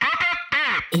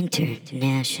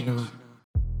International.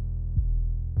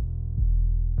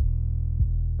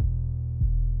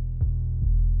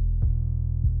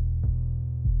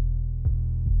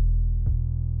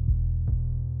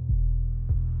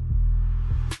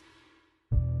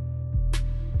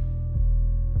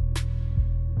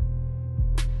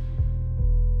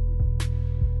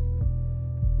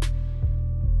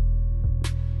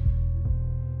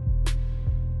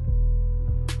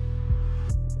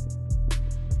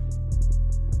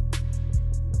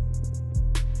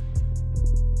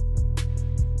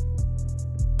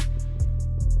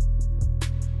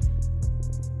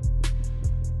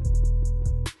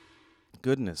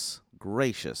 Goodness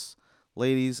gracious,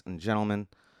 ladies and gentlemen,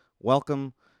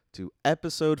 welcome to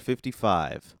episode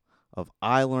 55 of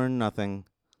I Learn Nothing,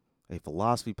 a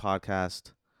philosophy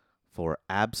podcast for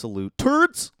absolute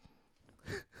turds.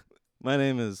 My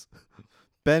name is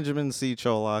Benjamin C.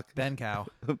 Cholak. Ben Cow.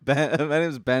 My name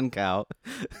is Ben Cow.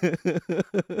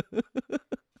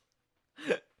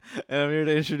 And I'm here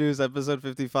to introduce episode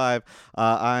 55.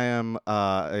 I am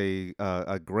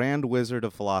a grand wizard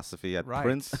of philosophy at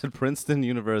Right. Princeton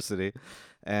University,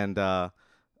 and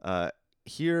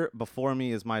here before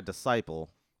me is my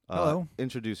disciple. Hello.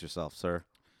 Introduce yourself, sir.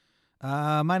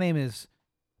 My name is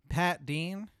Pat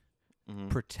Dean, Mhm.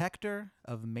 Protector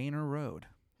of Manor Road.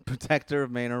 Protector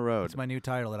of Manor Road, That's my new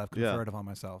title that I've Yeah. conferred upon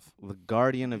myself. the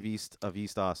guardian of East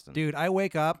Austin. Dude, I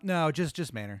wake up. No,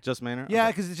 just Manor. Just Manor. Yeah,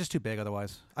 Okay. because it's just too big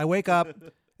otherwise. I wake up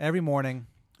every morning.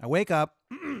 I wake up.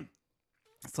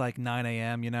 It's like 9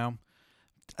 a.m., you know.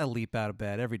 I leap out of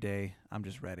bed every day. I'm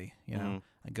just ready, you know. Mhm.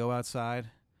 I go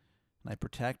outside, and I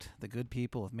protect the good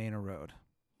people of Manor Road.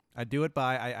 I do it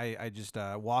by, I just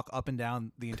walk up and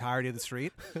down the entirety of the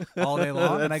street all day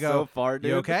long, and I That's go, so far, dude.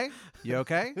 "You okay? You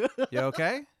okay? You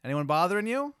okay? Anyone bothering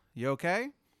you? You okay?"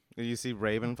 You see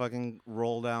Raven fucking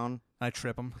roll down. I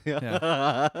trip him.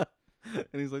 Yeah. And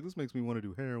he's like, this makes me want to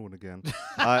do heroin again.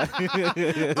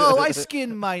 Oh, I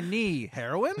skinned my knee.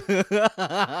 Heroin?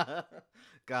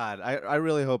 God, I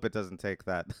really hope it doesn't take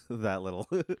that little.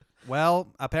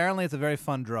 Well, apparently it's a very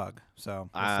fun drug. So,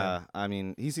 we'll see. I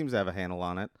mean, he seems to have a handle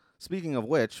on it. Speaking of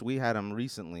which, we had him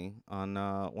recently on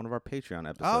one of our Patreon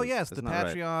episodes. Oh yes, the Isn't that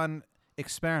right? Patreon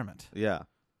experiment. Yeah.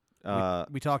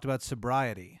 We talked about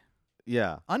sobriety.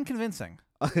 Yeah. Unconvincing.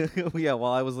 Yeah,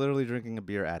 while I was literally drinking a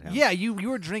beer at him. Yeah, you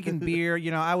were drinking beer.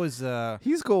 You know, I was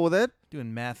He's cool with it.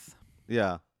 doing meth.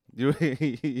 Yeah. You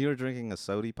were drinking a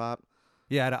sody pop.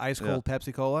 Yeah, I had an ice cold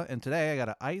Pepsi Cola, and today I got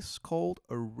an ice cold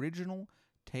original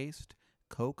taste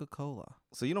Coca-Cola.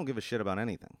 So you don't give a shit about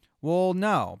anything. Well,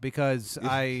 no, because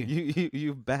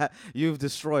you've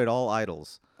destroyed all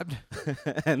idols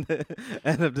and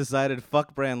have decided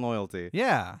fuck brand loyalty.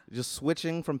 yeah, Just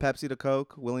switching from Pepsi to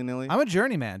Coke willy nilly. I'm a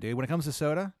journeyman, dude. When it comes to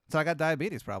soda, so I got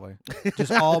diabetes probably.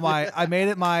 Just I made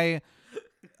it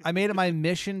my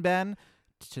mission, Ben,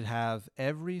 to have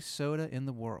every soda in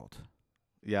the world.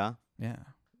 Yeah. Yeah,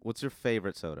 What's your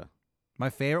favorite soda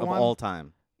my favorite of one. all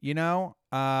time? You know,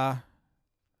 I'm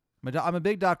a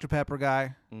big Dr. Pepper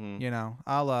guy. Mhm. You know,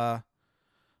 I'll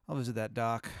visit that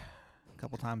doc a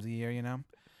couple times a year. You know,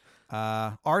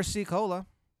 RC Cola.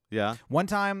 Yeah. One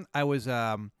time I was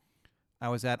at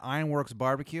Ironworks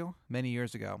Barbecue many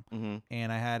years ago, Mm-hmm.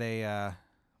 and I had a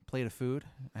plate of food.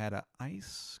 I had a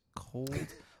ice cold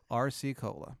RC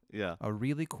Cola, Yeah. a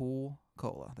really cool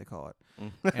cola they call it.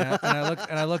 Mm.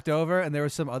 And I looked over, and there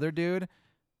was some other dude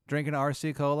drinking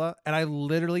RC Cola, and I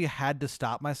literally had to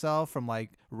stop myself from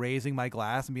like raising my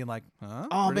glass and being like, "Huh?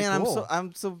 Oh Pretty man, cool.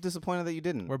 I'm so disappointed that you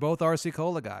didn't. We're both RC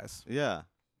Cola guys." Yeah.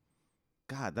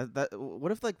 God, that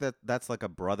what if like that's like a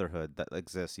brotherhood that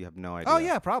exists? You have no idea. Oh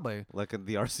yeah, probably Like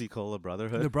the RC Cola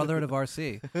brotherhood. the Brotherhood of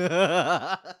RC.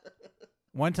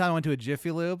 One time I went to a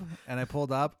Jiffy Lube and I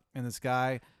pulled up, and this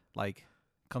guy like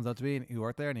comes up to me, and he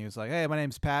worked there, and he was like, "Hey, my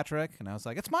name's Patrick," and I was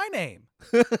like, "It's my name."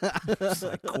 It's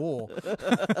like, cool.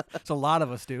 It's a lot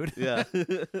of us, dude. Yeah.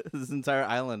 This entire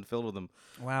island filled with them.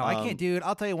 Wow, I can't, dude.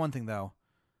 I'll tell you one thing though.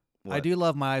 I What? do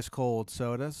love my ice cold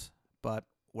sodas, but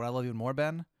what I love even more,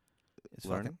 Ben, is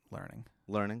Learning? fucking learning.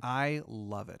 Learning. I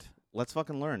love it. Let's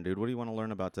fucking learn, dude. What do you want to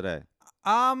learn about today?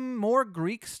 More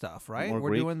Greek stuff, right? More We're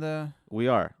Greek? doing the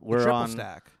We're triple on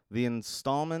stack. the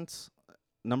installment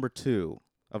number 2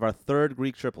 of our third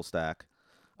Greek triple stack.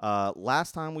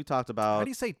 Last time we talked How about. do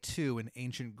you say two in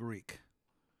ancient Greek?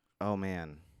 Oh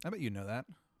man, I bet you know that.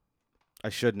 I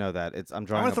should know that. I'm I'm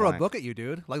drawing. gonna throw a blank. book at you,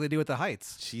 dude, like they do at the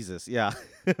Heights. Jesus, yeah.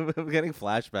 I'm getting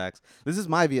flashbacks. This is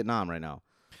my Vietnam right now.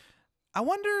 I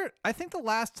wonder. I think the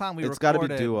last time we It's got to be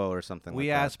recorded, duo or something.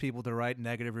 we like asked people to write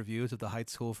negative reviews of the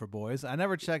Heights School for Boys. I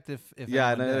never checked if that.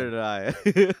 Yeah, anyone neither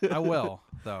did. did I. I will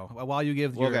though. While you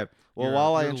give your, Okay. Well, your,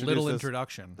 while I your introduce little this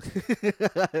introduction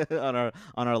on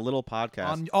our little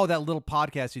podcast. on that little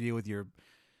podcast you do with your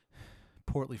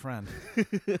portly friend.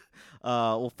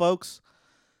 Well, folks,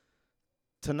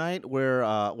 tonight we're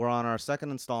on our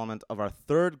second installment of our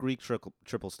third Greek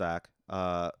triple stack.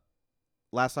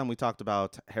 Last time we talked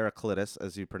about Heraclitus,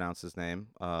 as you pronounce his name,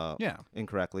 Yeah.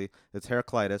 incorrectly. It's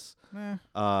Heraclitus.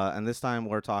 And this time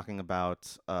we're talking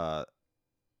about.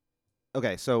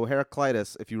 Okay, so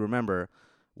Heraclitus, if you remember,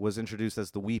 was introduced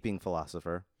as the weeping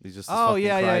philosopher. He's just this fucking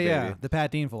yeah. crybaby. The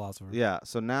Pat Dean philosopher. Yeah.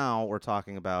 So now we're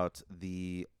talking about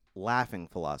the laughing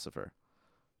philosopher.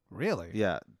 Really?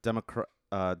 Yeah,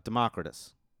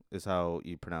 Democritus is how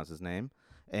you pronounce his name,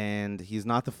 and he's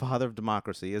not the father of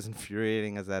democracy, as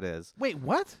infuriating as that is. Wait,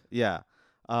 what? Yeah.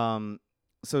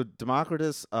 So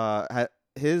Democritus,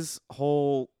 his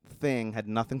whole thing had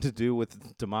nothing to do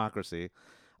with democracy,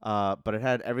 but it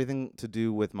had everything to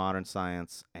do with modern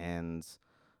science, and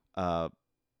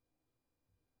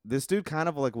this dude kind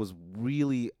of like was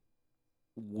really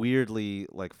weirdly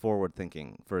like forward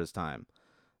thinking for his time.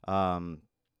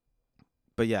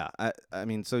 But yeah, I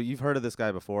mean, so you've heard of this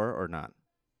guy before or not?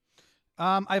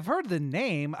 I've heard the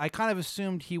name. I kind of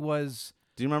assumed he was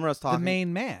Do you remember us talking? the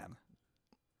main man.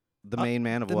 The main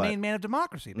man of The what? main man of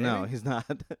democracy, baby. No, he's not.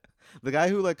 The guy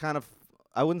who like kind of,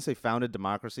 I wouldn't say founded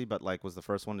democracy, but like was the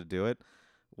first one to do it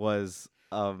was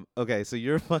okay, so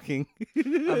you're fucking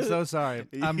I'm so sorry.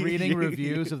 I'm reading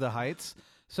reviews of the Heights.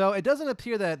 So it doesn't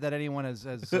appear that anyone has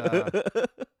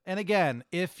and again,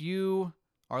 if you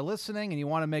are listening and you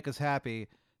want to make us happy,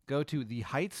 go to the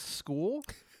Heights School,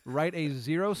 write a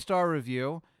 0-star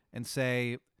review, and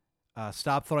say,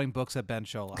 stop throwing books at Ben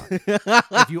Sholok.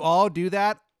 If you all do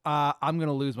that, I'm going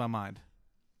to lose my mind.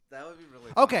 That would be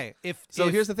really Okay. So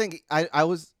here's the thing. I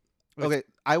was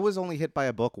only hit by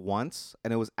a book once,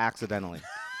 and it was accidentally.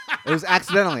 It was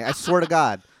accidentally. I swear to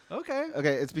God. Okay.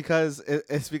 Okay, it's because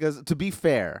to be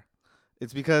fair,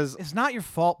 it's because It's not your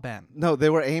fault, Ben. no, they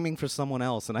were aiming for someone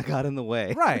else, and I got in the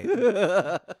way. Right.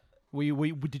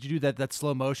 Did you do that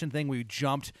slow motion thing where you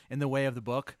jumped in the way of the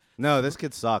book? No, this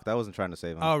kid sucked. I wasn't trying to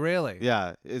save him. Oh, really?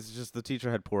 Yeah, it's just the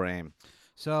teacher had poor aim.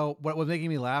 So what was making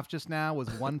me laugh just now was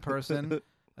one person,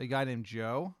 a guy named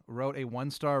Joe, wrote a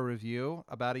 1-star review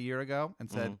about a year ago and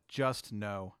said, just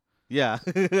no. Yeah.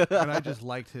 And I just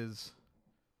liked his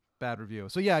bad review.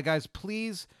 So yeah, guys,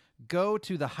 please go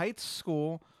to the Heights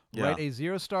School, write a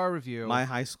 0-star review. My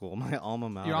high school, my alma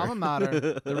mater. Your alma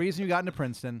mater, the reason you got into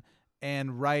Princeton,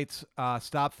 and write,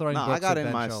 stop throwing books I got at in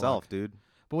Ben myself, Sholok. dude.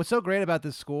 But what's so great about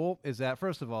this school is that,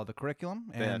 first of all, the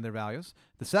curriculum and Yeah. their values.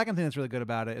 The second thing that's really good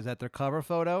about it is that their cover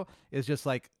photo is just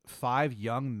like 5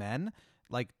 young men,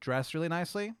 like dressed really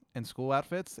nicely in school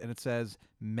outfits, and it says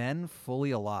 "Men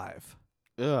Fully Alive."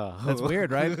 Ugh. That's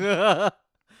weird, right?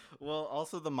 Well,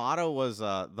 also the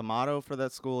motto for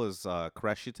that school is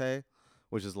crescite,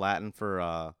 which is Latin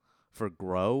for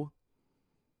grow.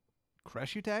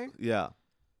 Crescite? Yeah.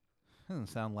 Doesn't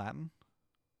sound Latin.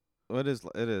 It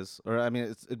is. Or I mean,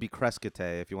 it'd be crescite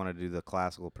if you wanted to do the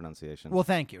classical pronunciation. Well,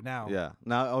 thank you. Now, yeah.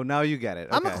 Now you get it.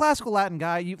 I'm a Okay. classical Latin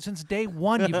guy. Since day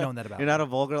one, you've known that about You're me. not a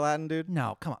vulgar Latin dude?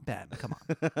 No, come on, Ben. Come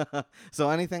on. So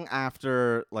anything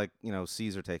after like,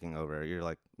 Caesar taking over, you're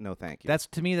like, no thank you.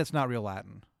 To me, that's not real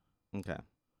Latin. Okay.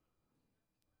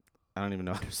 I don't even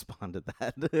know how to respond to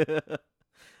that.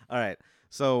 All right.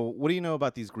 So what do you know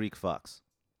about these Greek fucks?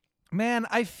 Man,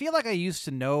 I feel like I used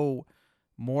to know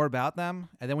more about them,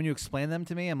 and then when you explain them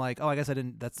to me, I'm like, oh, I guess I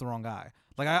didn't. That's the wrong guy.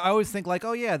 Like I always think like,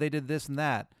 oh yeah, they did this and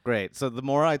that. Great. So the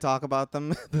more I talk about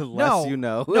them, the less you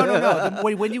know. No.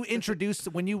 When you introduce,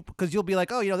 because you'll be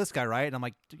like, oh, this guy, right? And I'm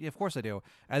like, yeah, of course I do.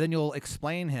 And then you'll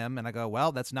explain him, and I go,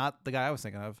 well, that's not the guy I was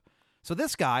thinking of. So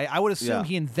this guy, I would assume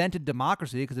he invented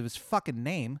democracy because of his fucking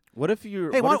name. What if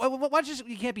you? Hey, why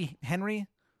you can't be Henry?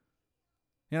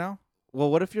 You know?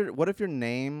 Well, what if your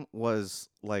name was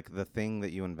like the thing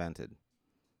that you invented?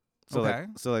 So Okay.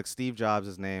 like Steve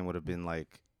Jobs' name would have been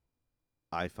like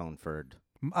iPhone Ferd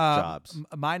Jobs.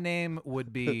 My name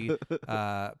would be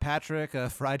Patrick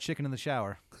Fried Chicken in the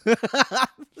Shower.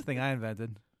 Thing I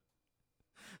invented.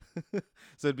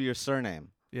 So it'd be your surname.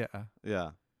 Yeah.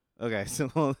 Yeah. Okay.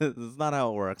 So that's not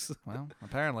how it works. Well,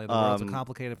 apparently the world's a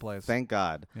complicated place. Thank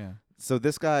God. Yeah. So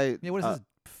this guy. Yeah. What is this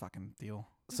fucking deal?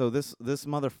 So this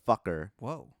motherfucker.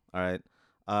 Whoa. All right.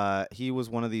 He was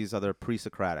one of these other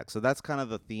pre-Socratics. So that's kind of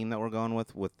the theme that we're going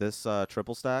with this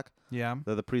triple stack. Yeah.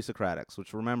 They're the pre-Socratics,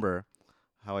 which remember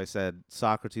how I said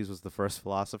Socrates was the first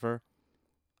philosopher?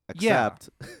 Except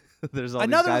There's all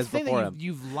Another these guys thing before that him.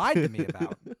 you've lied to me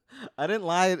about. I didn't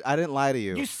lie. I didn't lie to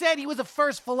you. You said he was the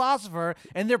first philosopher,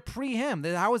 and they're pre him.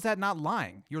 How is that not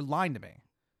lying? You're lying to me,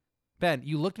 Ben.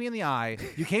 You looked me in the eye.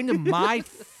 You came to my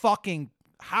fucking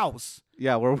house,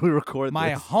 Yeah, where we record my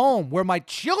this. home, where my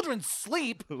children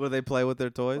sleep. Where they play with their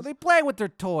toys. Where they play with their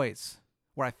toys.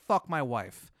 Where I fuck my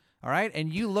wife. All right,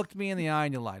 and you looked me in the eye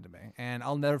and you lied to me, and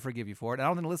I'll never forgive you for it. And I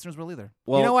don't think the listeners will either.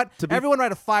 Well, you know what? to be- Everyone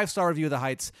write a 5-star review of The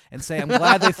Heights and say I'm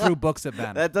glad they threw books at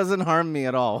Ben. That doesn't harm me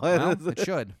at all. Well, it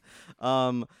should.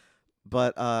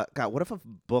 But God, what if a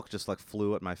book just like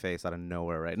flew at my face out of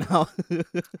nowhere right now?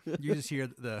 You just hear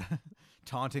the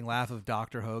taunting laugh of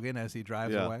Dr. Hogan as he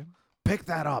drives Yeah. away. Pick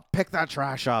that up. Pick that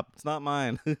trash up. It's not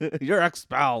mine. You're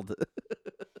expelled.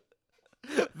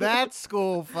 That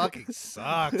school fucking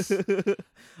sucks. It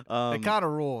kind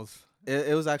of rules.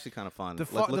 It was actually kind of fun. The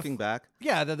Like fu- the looking back.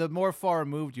 Yeah, the more far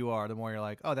removed you are, the more you're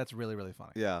like, oh, that's really, really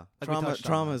funny. Yeah. Like we touched on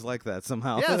Trauma that. is like that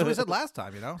somehow. Yeah, that's what we said last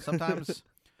time, you know? Sometimes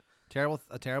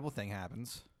a terrible thing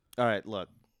happens. All right, look.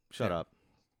 Shut Yeah. up.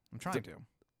 I'm trying to.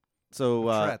 So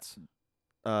Tourette's.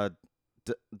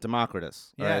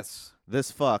 Democritus. all right? Yes.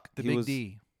 This fuck. The he big was,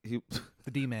 D. He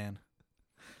The D man.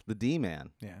 the D man.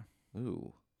 Yeah.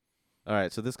 Ooh. All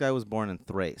right, so this guy was born in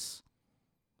Thrace.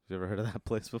 Have you ever heard of that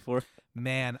place before?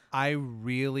 Man, I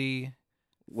really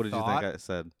What did you Thought- think I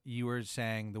said? you were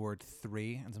saying the word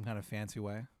 3 in some kind of fancy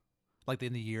way. Like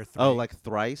in the year 3. Oh, like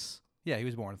thrice? Yeah, he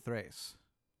was born in Thrace.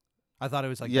 I thought it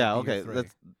was like yeah, the year okay. 3.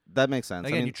 That makes sense.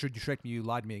 Again, I mean, you tricked me. You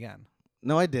lied to me again.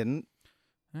 no, I didn't.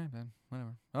 All right, man.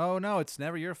 Whatever. Oh, no, it's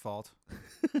never your fault.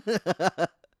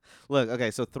 Look, okay,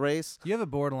 so Thrace, You have a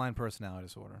borderline personality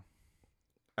disorder.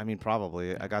 I mean,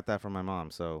 probably. I got that from my mom,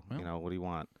 so, Well. you know, what do you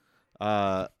want?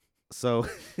 So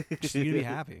Just you to be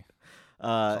happy.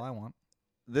 That's all I want.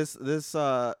 this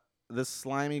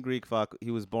slimy Greek fuck,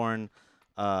 he was born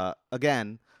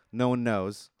again, no one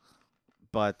knows.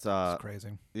 But It's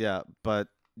crazy. yeah, but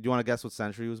do you want to guess what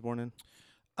century he was born in?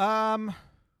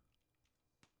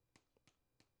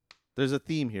 There's a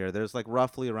theme here. There's like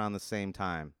roughly around the same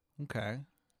time. Okay.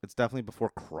 It's definitely before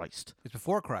Christ. It's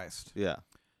before Christ. Yeah.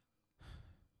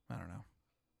 I don't know.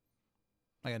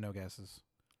 I got no guesses.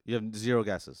 You have 0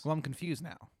 guesses. Well, I'm confused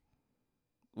now.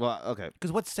 Well, okay.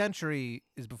 Because what century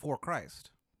is before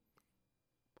Christ?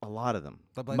 A lot of them.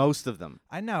 Like- Most of them.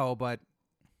 I know, but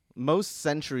Most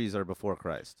centuries are before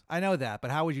Christ. I know that. But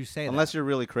how would you say Unless that? you're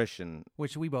really Christian.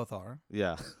 Which we both are.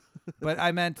 Yeah. But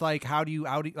I meant like, how do you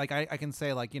like I can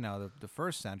say like, you know, the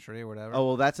first century or whatever. Oh,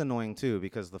 well, that's annoying too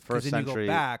because the 'Cause first then century. you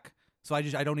go back. So I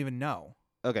don't even know.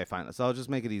 Okay, fine. So I'll just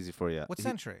make it easy for you. What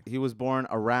century? He was born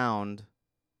around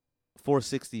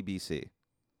 460 BC,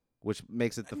 which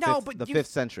makes it the No, fifth, but the you- 5th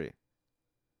century.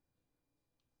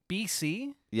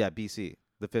 BC? Yeah, BC,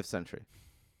 the 5th century.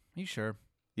 You sure?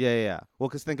 Yeah. Well,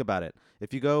 because think about it.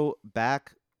 If you go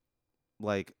back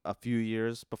like a few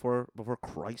years before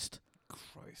Christ,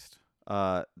 Christ.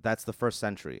 that's the 1st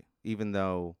century, even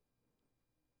though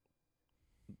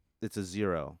it's a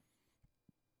 0,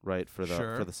 right, for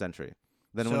Sure. the century.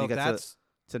 Then so when you if get that's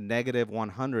to negative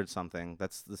 100 something,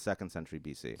 that's the 2nd century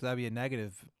BC. so that'd be a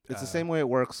negative. It's the same way it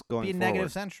works going Be a forward.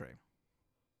 negative century.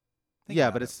 Think Yeah,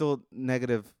 about but it. it's still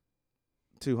negative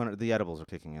 200. The edibles are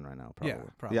kicking in right now, probably. Yeah,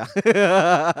 probably.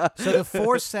 Yeah. So the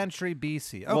 4th century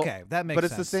BC. Well, Okay, that makes but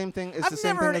sense. it's the same thing. It's I've the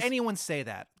same never heard thing as, anyone say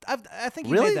that. I think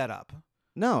you Really? made that up.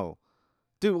 No,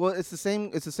 dude. Well, it's the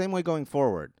same. It's the same way going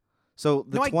forward. So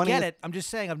the No, 20th. I get it. I'm just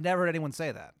saying I've never heard anyone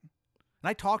say that. And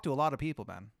I talk to a lot of people,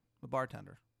 Ben. I'm a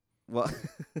bartender. Well,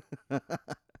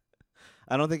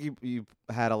 I don't think you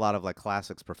had a lot of like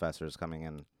classics professors coming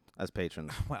in as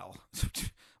patrons, Well,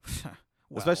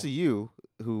 especially you,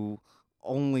 who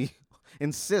only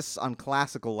insists on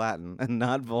classical Latin and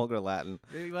not vulgar Latin.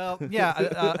 Well,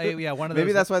 yeah, yeah. One of those.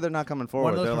 Maybe that's why they're not coming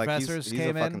forward. those They're like, professors he's a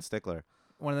came in. fucking stickler.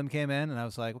 One of them came in, and I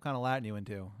was like, "What kind of Latin you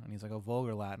into?" And he's like, "Oh,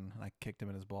 vulgar Latin." And I kicked him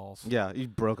in his balls. Yeah, you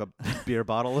broke a beer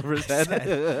bottle over his I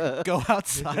head. Go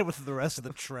outside with the rest of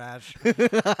the trash. And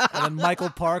then Michael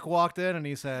Park walked in, and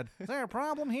he said, "Is there a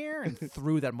problem here?" And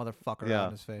threw that motherfucker Yeah. out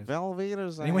in his face.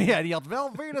 Velveeta Zane. Anyway, he yelled,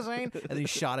 "Velveeta Zane," and then he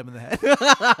shot him in the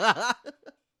head.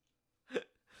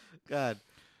 God.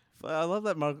 I love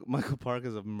that Michael Park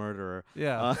is a murderer.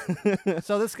 Yeah.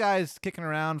 So this guy's kicking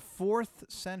around 4th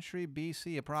century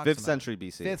BC, approximately. 5th century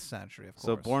BC. 5th century, of course.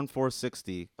 So born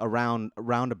 460, around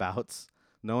roundabouts.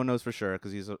 No one knows for sure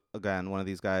because he's, again, one of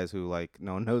these guys who, like,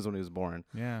 no one knows when he was born.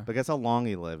 Yeah. But guess how long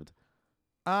he lived?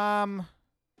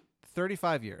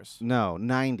 35 years. No,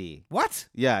 90. What?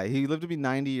 Yeah, he lived to be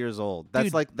 90 years old.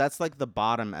 That's Dude. that's like the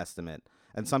bottom estimate.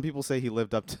 And some people say he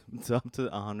lived up to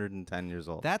 110 years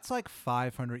old. That's like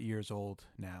 500 years old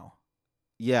now.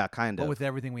 Yeah, kind but of. with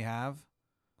everything we have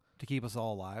to keep us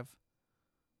all alive.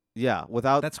 Yeah,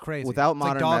 without That's crazy. without It's like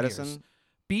modern dog medicine.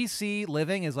 years. BC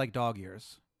living is like dog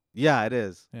years. Yeah, it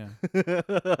is. Yeah.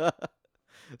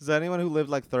 So anyone who lived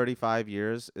like 35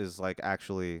 years is like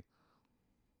actually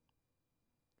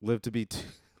lived to be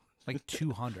Like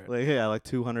 200. like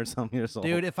 200 some years old.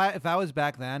 Dude, if I was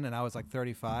back then and I was like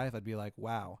 35, I'd be like,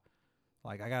 wow.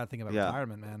 Like, I got to think about Yeah.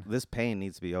 retirement, man. This pain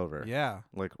needs to be over. Yeah.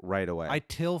 Like right away. I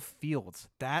till fields.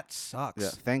 That sucks. Yeah,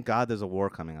 thank God there's a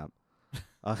war coming up.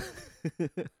 Uh,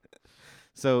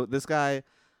 so this guy,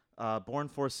 born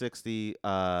 460,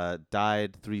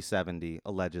 died 370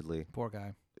 allegedly. Poor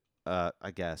guy.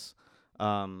 I guess.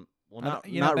 Well, not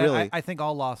You know, not man, really. I think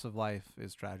all loss of life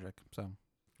is tragic. So.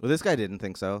 Well, this guy didn't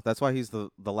think so. That's why he's the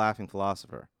laughing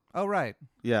philosopher. Oh, right.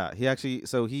 Yeah,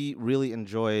 he really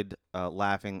enjoyed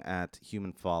laughing at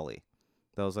human folly.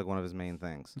 That was like one of his main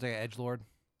things. It's like an edgelord.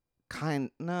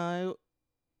 No,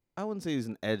 I wouldn't say he was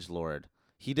an edgelord.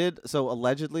 He did so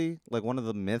allegedly. Like one of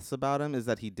the myths about him is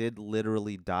that he did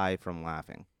literally die from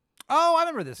laughing. Oh, I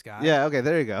remember this guy. Yeah. Okay.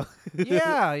 There you go.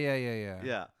 Yeah.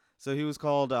 Yeah. So he was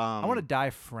called. I want to die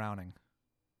frowning.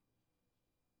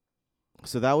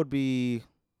 So that would be.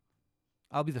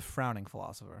 I'll be the frowning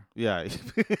philosopher. Yeah.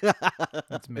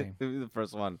 That's me. You're the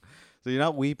first one. So you're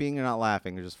not weeping, you're not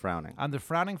laughing, you're just frowning. I'm the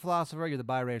frowning philosopher. You're the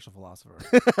biracial philosopher.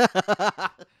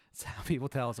 That's how people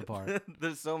tell us apart.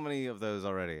 There's so many of those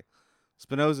already.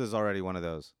 Spinoza's already one of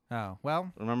those. Oh,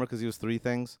 well. Remember, because he was three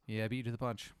things. Yeah, beat you to the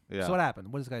punch. Yeah. So what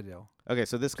happened? What does this guy do? Okay,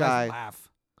 so this Guys guy, laugh.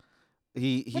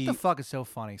 he. What the fuck is so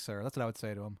funny, sir? That's what I would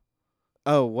say to him.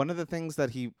 Oh, one of the things that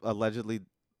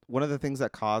one of the things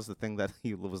that caused the thing that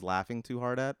he was laughing too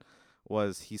hard at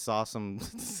was he saw some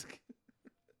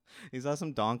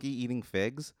donkey eating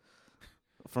figs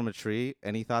from a tree,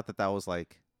 and he thought that was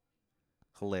like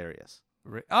hilarious.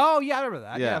 Oh, yeah, I remember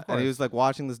that. Yeah, of course. And he was like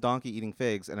watching this donkey eating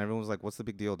figs, and everyone was like, "What's the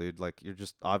big deal, dude? Like, you're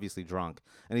just obviously drunk."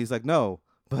 And he's like, "No,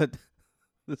 but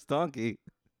this donkey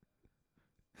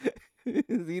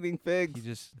is eating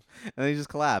figs." And then he just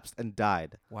collapsed and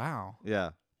died. Wow. Yeah.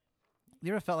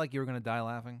 You ever felt like you were going to die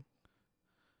laughing?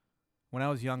 When I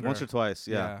was younger. Once or twice,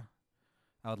 yeah.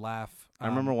 I would laugh. I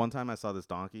remember one time I saw this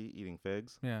donkey eating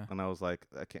figs. Yeah. And I was like,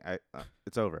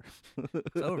 it's over.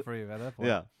 It's over for you at that point.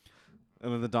 Yeah.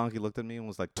 And then the donkey looked at me and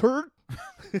was like, "Turd."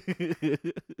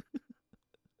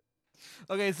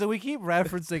 Okay, so we keep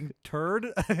referencing Turd.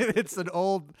 It's an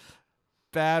old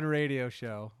bad radio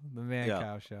show, the Man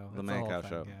Cow Show. The That's Man whole Cow thing.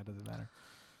 Show. Yeah, it doesn't matter.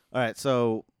 All right,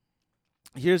 so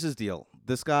here's his deal.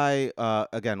 This guy,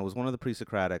 again, was one of the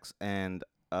pre-Socratics, and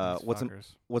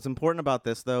what's important about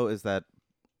this though is that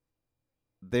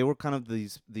they were kind of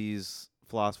these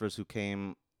philosophers who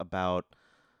came about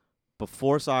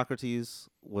before Socrates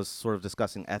was sort of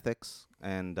discussing ethics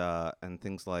and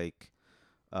things like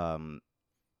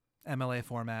MLA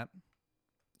format.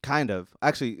 kind of.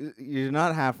 Actually, you're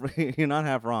not half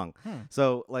wrong.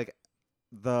 So like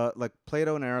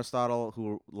Plato and Aristotle,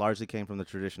 who largely came from the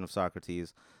tradition of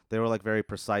Socrates, they were like very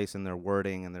precise in their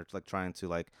wording, and they're like trying to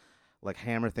like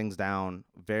hammer things down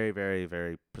very, very,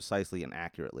 very precisely and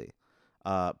accurately.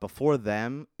 Before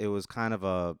them, it was kind of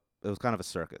a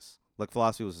circus. Like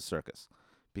philosophy was a circus,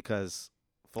 because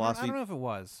philosophy. I don't know if it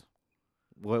was.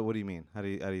 What do you mean? How do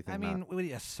you think? I mean,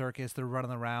 a circus. They're running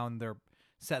around. They're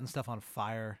setting stuff on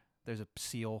fire. There's a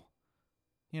seal.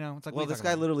 You know, it's like. Well, this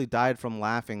guy literally died from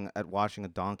laughing at watching a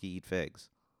donkey eat figs.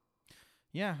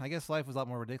 Yeah, I guess life was a lot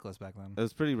more ridiculous back then. It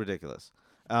was pretty ridiculous.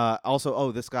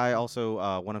 This guy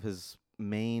also, one of his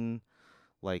main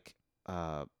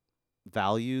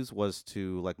values was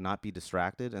to like not be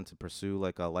distracted and to pursue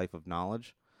like a life of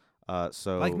knowledge.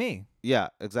 So like me. Yeah,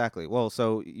 exactly. Well,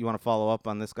 so you want to follow up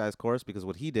on this guy's course, because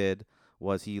what he did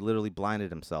was he literally blinded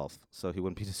himself so he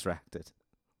wouldn't be distracted.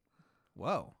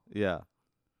 Whoa. Yeah.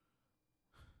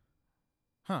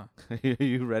 Huh. Are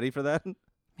you ready for that?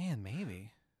 Man,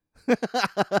 maybe.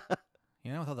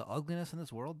 You know, with all the ugliness in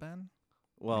this world, Ben.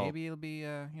 Well, maybe it'll be,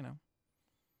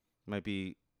 might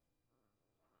be.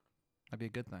 That'd be a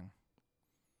good thing.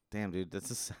 Damn, dude,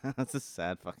 that's a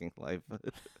sad fucking life.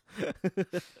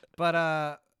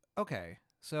 But okay,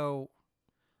 so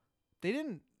they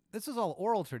didn't. This is all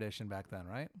oral tradition back then,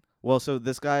 right? Well, so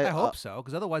this guy. I hope so,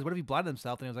 because otherwise, what if he blinded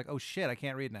himself and he was like, "Oh shit, I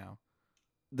can't read now."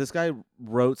 This guy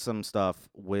wrote some stuff,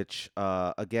 which,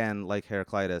 again, like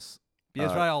Heraclitus. Yeah,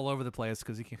 it's right all over the place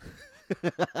because he can't.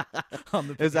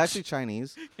 It's actually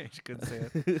Chinese. You couldn't say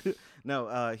it.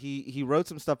 No, he wrote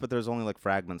some stuff, but there's only like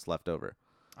fragments left over.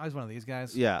 I was one of these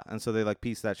guys. Yeah, and so they like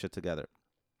pieced that shit together.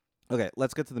 Okay,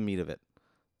 let's get to the meat of it.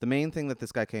 The main thing that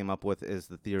this guy came up with is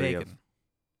the theory Bacon.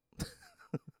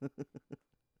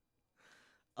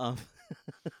 Um,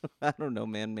 I don't know,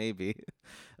 man. Maybe.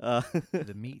 Uh,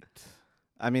 The meat.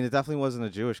 I mean, it definitely wasn't a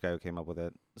Jewish guy who came up with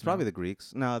it. It's probably No. the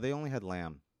Greeks. No, they only had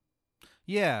lamb.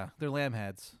 Yeah, they're lamb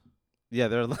heads. Yeah,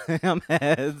 they're lamb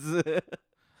heads. That's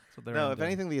what they're No, if into.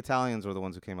 anything, the Italians were the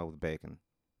ones who came up with bacon.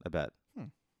 I bet. Let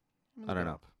me I look don't it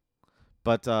know. up.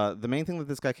 But the main thing that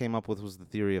this guy came up with was the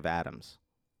theory of atoms.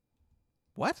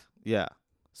 What? Yeah.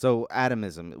 So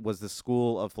atomism was the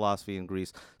school of philosophy in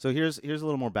Greece. So here's a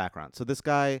little more background. So this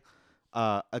guy,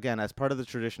 again, as part of the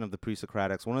tradition of the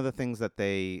pre-Socratics, one of the things that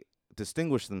they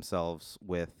distinguished themselves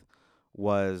with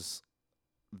was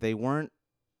they weren't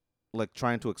like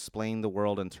trying to explain the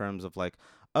world in terms of like,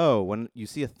 oh, when you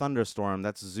see a thunderstorm,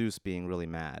 that's Zeus being really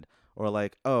mad, or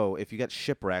like, oh, if you get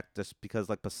shipwrecked, just because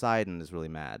like Poseidon is really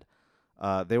mad.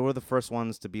 They were the first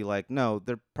ones to be like, no,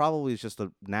 there probably is just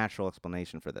a natural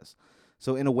explanation for this.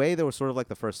 So in a way, they were sort of like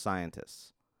the first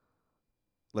scientists,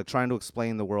 like trying to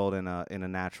explain the world in a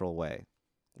natural way,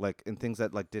 like in things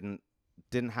that like didn't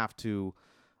have to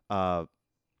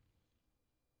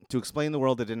explain the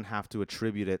world. They didn't have to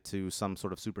attribute it to some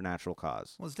sort of supernatural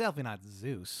cause. Well, it's definitely not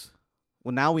Zeus.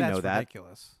 Well, now we That's know that.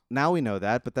 ridiculous. Now we know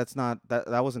that, but that's not that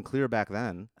wasn't clear back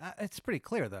then. It's pretty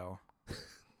clear, though.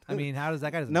 I mean, how does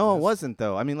that guy? No, it wasn't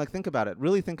though. I mean, like think about it.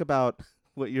 Really think about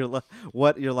what your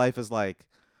life is like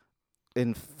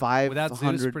in 500. Without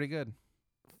Zeus, pretty good.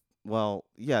 Well,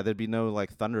 yeah, there'd be no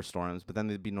like thunderstorms, but then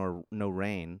there'd be no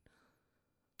rain,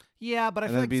 Yeah, but I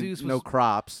and feel there'd like be Zeus no was.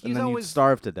 crops, and he's then you'd always-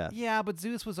 starve to death. Yeah, but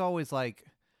Zeus was always like,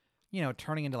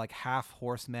 turning into like half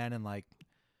horsemen and like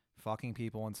fucking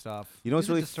people and stuff. You know what's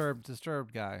He's a really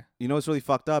disturbed guy. You know what's really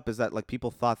fucked up is that like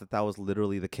people thought that was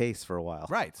literally the case for a while.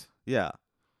 Right. Yeah.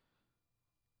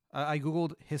 I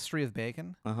googled history of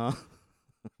bacon, Uh-huh.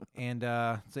 and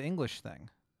it's an English thing,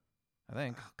 I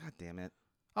think. Oh, God damn it.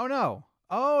 Oh no!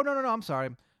 No! I'm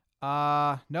sorry.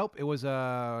 Nope. It was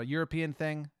a European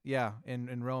thing. Yeah,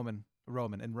 in Rome. And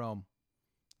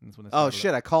that's when they Oh started it.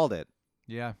 shit, I called it.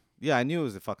 Yeah. Yeah, I knew it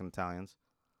was the fucking Italians.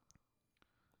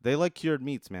 They like cured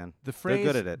meats, man. The They're phrase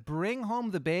good at it. "bring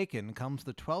home the bacon" comes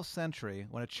the 12th century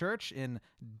when a church in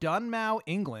Dunmow,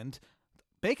 England,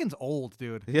 bacon's old,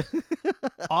 dude, Yeah.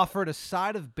 offered a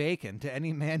side of bacon to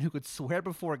any man who could swear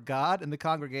before God and the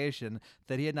congregation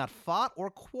that he had not fought or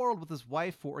quarreled with his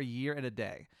wife for a year and a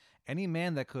day. Any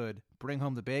man that could bring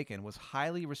home the bacon was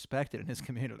highly respected in his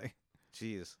community.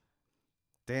 Jeez.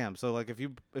 Damn. So like if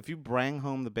you bring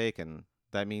home the bacon,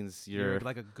 that means you're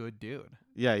like a good dude,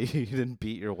 yeah, you didn't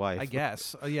beat your wife. I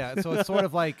guess. Yeah, so it's sort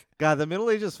of like, God, the Middle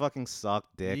Ages fucking suck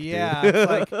dick, yeah, dude.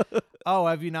 it's like, oh,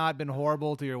 have you not been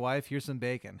horrible to your wife? Here's some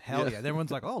bacon. Hell Yeah. yeah. And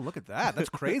everyone's like, oh, look at that. That's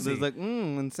crazy. There's like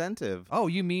incentive. Oh,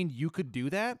 you mean you could do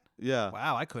that? Yeah.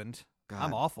 Wow, I couldn't. God.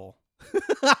 I'm awful.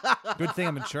 Good thing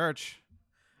I'm in church,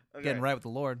 Okay. getting right with the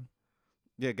Lord.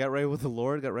 Yeah, get right with the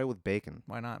Lord, get right with bacon.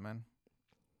 Why not, man?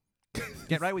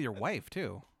 Get right with your wife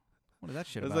too. What is that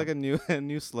shit It's about? like a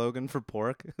new slogan for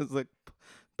pork. It's like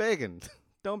bacon.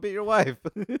 Don't beat your wife.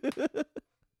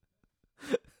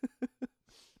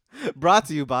 Brought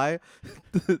to you by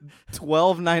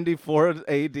 1294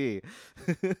 AD.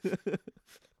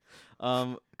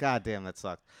 God damn, that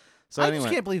sucked. So I anyway,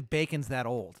 just can't believe bacon's that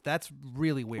old. That's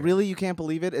really weird. really, you can't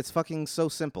believe it? It's fucking so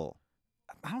simple.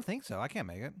 I don't think so. I can't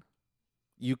make it.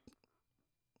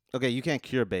 Okay, you can't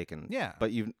cure bacon. Yeah.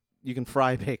 But you can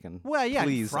fry bacon. Well, yeah,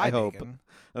 Please, fry I hope. bacon.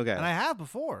 Okay. And I have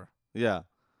before. Yeah.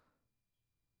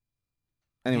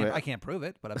 Anyway, I can't prove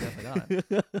it, but I've definitely done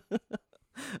it.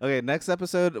 Okay, next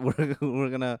episode we're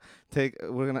gonna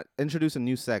introduce a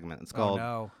new segment. It's called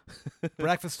Oh no,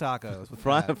 breakfast tacos. With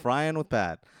Fry, Pat. Frying with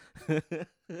Pat.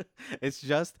 It's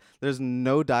just there's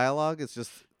no dialogue. It's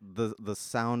just the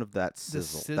sound of that The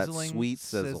sizzle, that sizzling sweet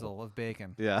sizzle. of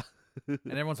bacon, Yeah, and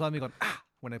everyone's on me going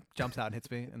when it jumps out and hits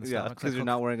me in the yeah, stomach. because you're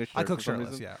not wearing a shirt. I cook for some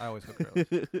shirtless. reason. Yeah, I always cook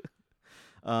shirtless.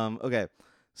 Okay,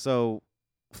 so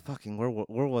fucking where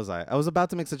was I? I was about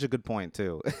to make such a good point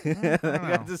too. I don't know.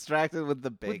 got distracted with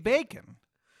the bacon. With bacon,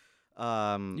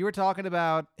 Um. you were talking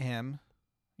about him,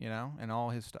 and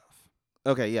all his stuff.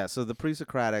 Okay, yeah. So the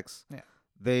pre-Socratics, Yeah.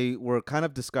 they were kind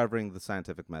of discovering the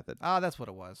scientific method. Ah, that's what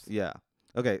it was. Yeah.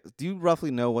 Okay. Do you roughly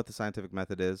know what the scientific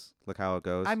method is, like how it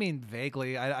goes? I mean,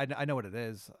 vaguely. I know what it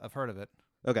is. I've heard of it.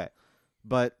 Okay,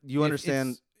 but you If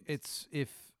understand? It's if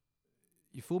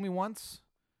you fool me once,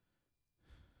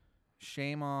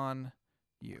 shame on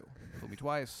you. Fool me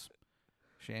twice,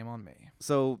 shame on me.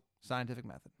 So Scientific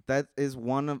method. that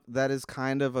is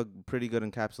kind of a pretty good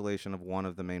encapsulation of one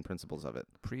of the main principles of it.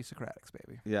 Pre-Socratics,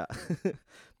 baby. Yeah.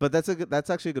 But that's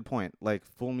actually a good point. Like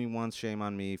fool me once, shame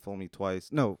on me. Fool me twice.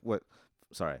 No, what?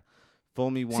 Sorry.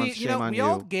 Fool me once, See, shame on we you.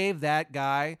 all gave that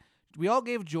guy. We all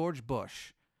gave George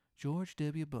Bush George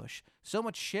W. Bush. So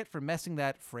much shit for messing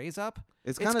that phrase up.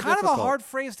 It's It's kind of kind of difficult. a hard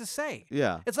phrase to say.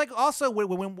 Yeah. It's like also when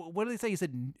what did they say? He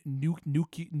said nuclear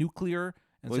Well,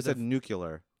 he instead said of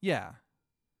nuclear, yeah.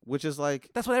 which is like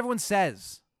That's what everyone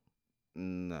says.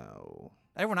 no.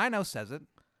 Everyone I know says it.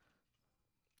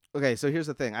 Okay, so here's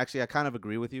the thing. Actually, I kind of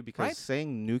agree with you because Right?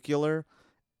 saying nuclear,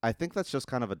 I think that's just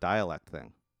kind of a dialect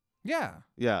thing. Yeah.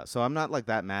 Yeah, so I'm not like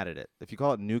that mad at it. If you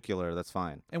call it nuclear, that's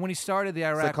fine. And when he started the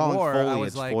like Iraq calling War, I foliage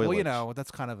was like, well, you foliage. know, that's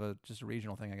kind of just a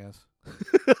regional thing, I guess.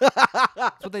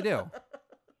 That's what they do.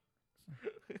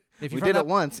 If We you're did from it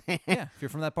once. that, yeah, if you're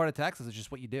from that part of Texas, it's just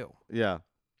what you do. Yeah.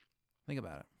 Think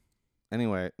about it.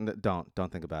 Anyway, don't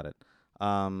think about it.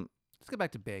 Let's get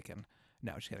back to bacon.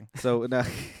 No, just kidding. So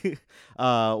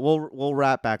we'll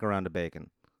wrap back around to bacon,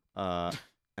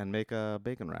 and make a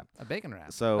bacon wrap. A bacon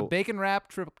wrap. So- a bacon wrap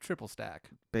triple stack.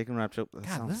 Bacon wrap chip. That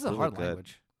God, sounds this is a really hard good.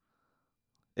 language.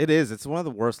 It is. It's one of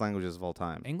the worst languages of all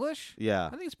time. English? Yeah,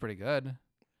 I think it's pretty good.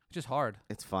 It's just hard.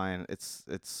 it's fine. It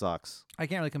sucks. I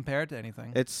can't really compare it to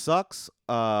anything. It sucks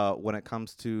when it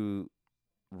comes to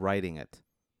writing it.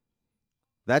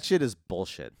 That shit is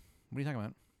bullshit. What are you talking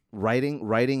about?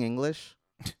 Writing English.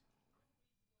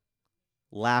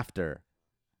 Laughter.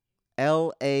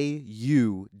 LAUGHTER.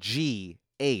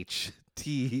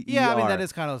 Yeah, I mean, that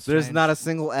is kind of There's strange. not a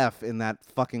single F in that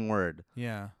fucking word.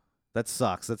 Yeah. That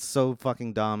sucks. That's so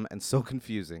fucking dumb and so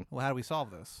confusing. Well, how do we solve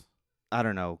this? I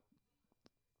don't know.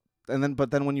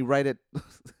 But then when you write it,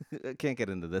 I can't get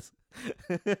into this.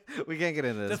 We can't get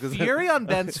into this. The 'cause fury on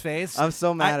Ben's face. I'm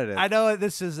so mad at it. I know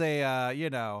this is a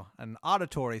an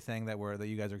auditory thing that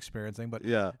you guys are experiencing, but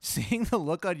Yeah. seeing the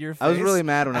look on your face. I was really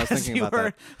mad when I was as thinking you about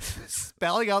were that.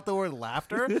 spelling out the word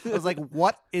laughter. I was like,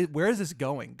 where is this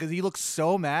going? Because he looks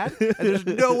so mad, and there's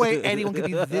no way anyone could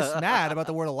be this mad about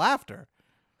the word of laughter.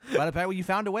 But apparently you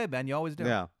found a way, Ben. You always do.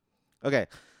 Yeah. Okay.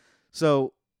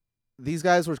 So these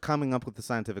guys were coming up with the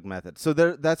scientific method. So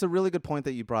that's a really good point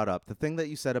that you brought up. The thing that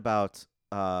you said about,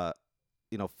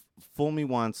 fool me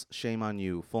once, shame on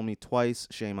you. Fool me twice,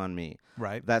 shame on me.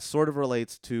 Right. That sort of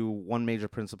relates to one major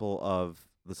principle of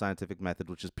the scientific method,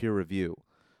 which is peer review,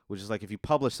 which is like if you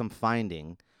publish some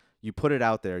finding, you put it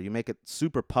out there, you make it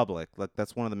super public. Like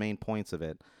that's one of the main points of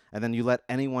it. And then you let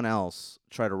anyone else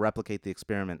try to replicate the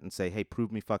experiment and say, hey,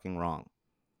 prove me fucking wrong.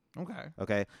 Okay.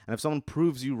 Okay? And if someone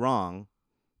proves you wrong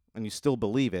and you still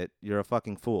believe it, you're a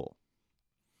fucking fool.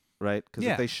 Right? Because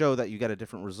Yeah. if they show that you get a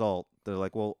different result, they're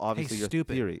like, well, obviously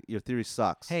stupid. your theory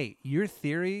sucks. Hey, your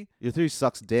theory Your theory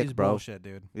sucks dick, is bro. bullshit,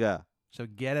 dude. Yeah. So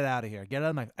get it out of here. Get it out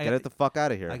of my. Get it the fuck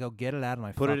out of here. I go get it out of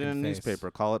my. Put it fucking in a face.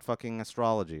 newspaper. Call it fucking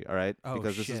astrology, all right? Oh,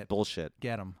 because this is shit. bullshit.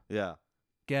 Get him. Yeah.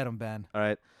 Get him, Ben. All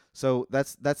right. So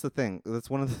that's the thing. That's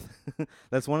one of the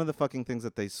that's one of the fucking things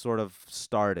that they sort of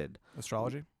started.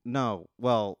 Astrology. No,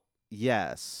 well,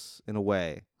 yes, in a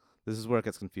way. This is where it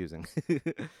gets confusing.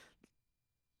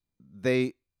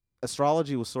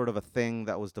 Astrology was sort of a thing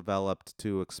that was developed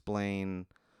to explain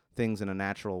things in a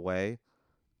natural way,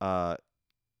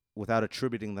 without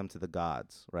attributing them to the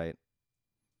gods, right?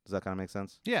 Does that kind of make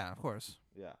sense? Yeah, of course.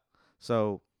 Yeah.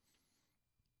 So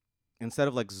instead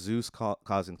of like Zeus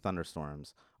causing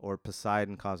thunderstorms or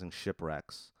Poseidon causing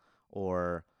shipwrecks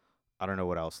or I don't know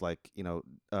what else, like,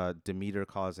 Demeter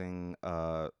causing,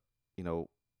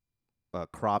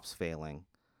 crops failing,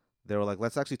 they were like,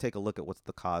 let's actually take a look at what's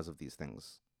the cause of these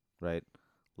things, right?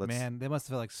 Man, they must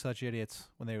have felt like such idiots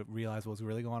when they realized what was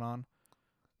really going on.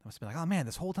 They must have been like, oh, man,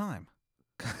 this whole time.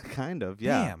 Kind of,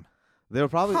 yeah. Damn. They were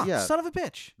probably, Huh, yeah. son of a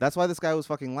bitch. That's why this guy was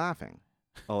fucking laughing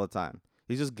all the time.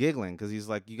 He's just giggling because he's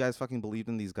like, you guys fucking believed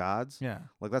in these gods? Yeah.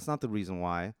 Like, that's not the reason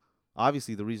why.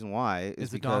 Obviously, the reason why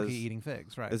is the because donkey eating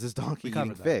figs, right? is this donkey We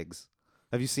covered eating that. figs.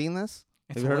 Have you seen this?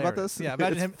 It's Have you heard about hilarious. this? Yeah,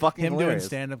 imagine It's him, fucking doing hilarious.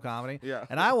 stand-up comedy. Yeah.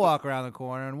 And I walk around the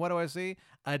corner, and what do I see?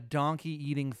 A donkey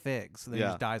eating figs. And then he Yeah.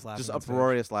 just dies laughing. Just on stage.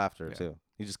 uproarious laughter, Yeah. too.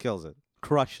 He just kills it.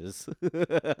 Crushes.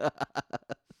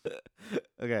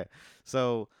 Okay.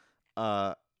 So,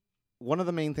 one of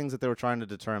the main things that they were trying to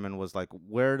determine was, like,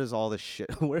 where does all this shit...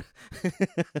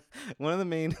 One of the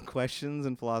main questions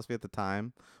in philosophy at the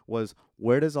time was,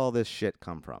 where does all this shit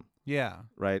come from? Yeah.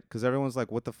 Right? Because everyone's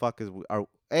like, what the fuck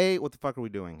A, what the fuck are we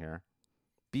doing here?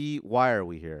 B, why are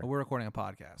we here? Well, we're recording a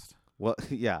podcast. Well,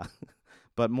 yeah,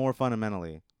 but more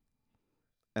fundamentally,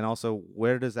 and also,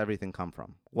 where does everything come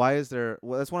from? Why is there?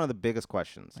 Well, that's one of the biggest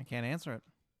questions. I can't answer it.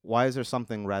 Why is there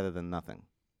something rather than nothing?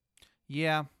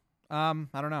 Yeah. I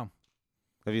don't know.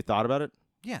 Have you thought about it?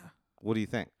 Yeah. What do you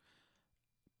think?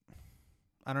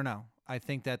 I don't know. I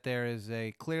think that there's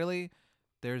okay,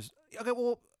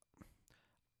 well,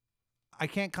 I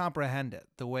can't comprehend it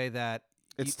the way that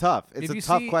It's tough. It's a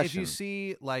tough question. If you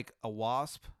see like a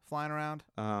wasp flying around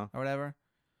Uh-huh. or whatever,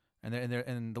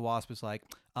 And the wasp is like,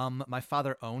 my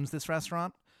father owns this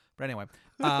restaurant. But anyway,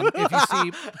 if you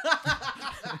see,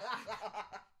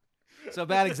 so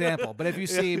bad example. But if you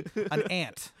see an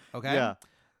ant, okay, Yeah.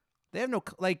 they have no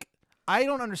like. I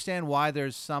don't understand why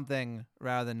there's something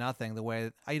rather than nothing. The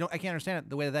way I can't understand it.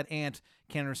 The way that ant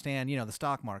can't understand, the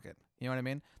stock market. You know what I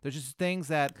mean? There's just things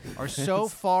that are so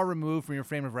far removed from your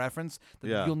frame of reference that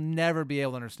Yeah. you'll never be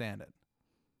able to understand it.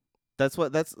 That's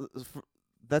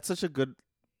such a good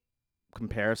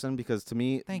comparison because to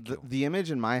me, Thank you. the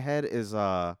image in my head is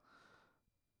that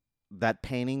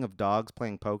painting of dogs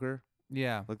playing poker.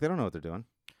 Yeah. Like they don't know what they're doing.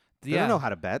 They Yeah. don't know how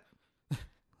to bet.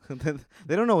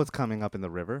 They don't know what's coming up in the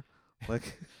river.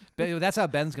 Like But that's how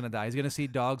Ben's gonna die. He's gonna see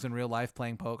dogs in real life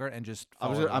playing poker and just.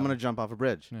 I'm fall in gonna love. jump off a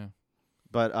bridge. Yeah.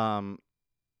 But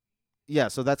yeah.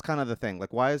 So that's kind of the thing.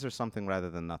 Like, why is there something rather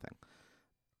than nothing?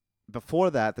 Before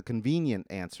that, the convenient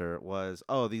answer was,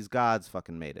 oh, these gods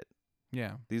fucking made it.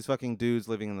 Yeah. These fucking dudes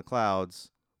living in the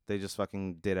clouds, they just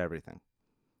fucking did everything.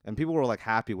 And people were like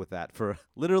happy with that for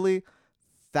literally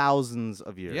thousands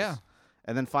of years. Yeah.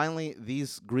 And then finally,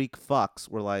 these Greek fucks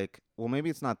were like, well, maybe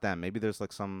it's not them. Maybe there's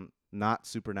like some not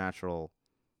supernatural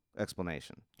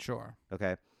explanation. Sure.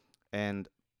 Okay. And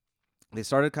they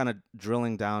started kind of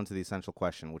drilling down to the essential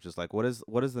question, which is like, what is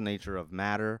the nature of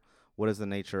matter? What is the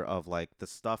nature of like the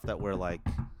stuff that we're like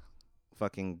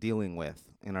fucking dealing with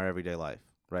in our everyday life,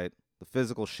 right? The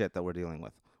physical shit that we're dealing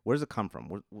with. Where does it come from?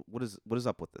 What is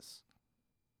up with this?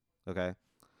 Okay.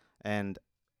 And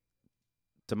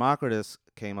Democritus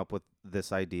came up with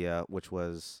this idea, which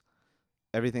was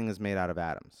everything is made out of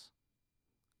atoms.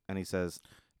 And he says,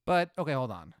 But okay,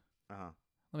 hold on. uh-huh.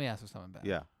 Let me ask you something, Ben.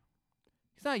 Yeah.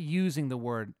 He's not using the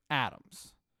word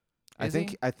atoms. I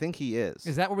think he is.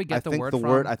 Is that where we get the word the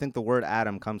from? I think the word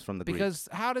atom comes from the Greek. Because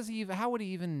how would he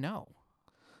even know?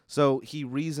 So he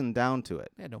reasoned down to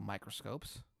it. They had no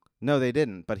microscopes. No, they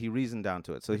didn't, but he reasoned down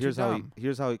to it. So But here's you're how dumb.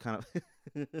 here's how he kind of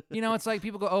It's like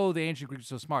people go, "Oh, the ancient Greeks are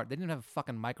so smart. They didn't have a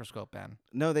fucking microscope, Ben."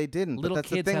 No, they didn't. Little but that's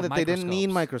the kids thing have that they didn't need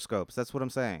microscopes. microscopes. That's what I'm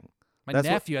saying. My That's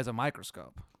what- nephew has a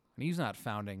microscope, and he's not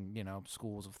founding,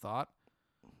 schools of thought.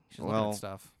 He's just looking Well, at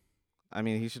stuff. I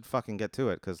mean, he should fucking get to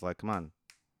it because, like, come on.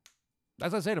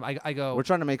 That's what I say to him. I go, We're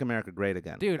trying to make America great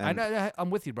again. dude, And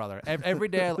I'm with you, brother. Every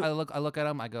day I look at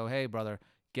him. I go, hey, brother,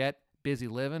 get busy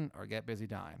living or get busy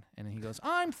dying. And he goes,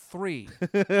 I'm 3.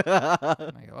 And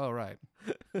I go, oh, right.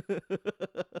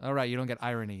 All right, you don't get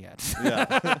irony yet. Yeah.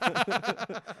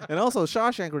 And also,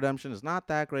 Shawshank Redemption is not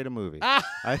that great a movie.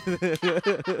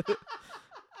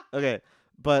 Okay,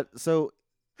 but so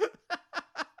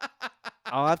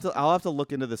I'll have to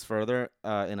look into this further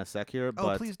in a sec here. Oh,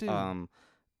 But please do.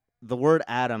 the word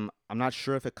atom, I'm not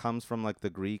sure if it comes from like the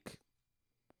Greek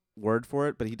word for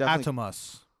it, but he definitely.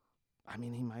 Atomus. I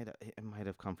mean, it might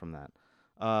have come from that.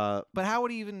 But how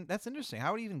would he even? That's interesting.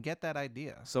 How would he even get that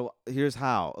idea? So here's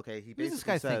how. Okay, he Who does this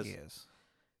basically guy says think he is?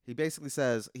 he basically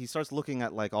says he starts looking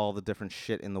at like all the different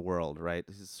shit in the world, right?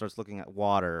 He starts looking at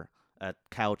water, at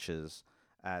couches,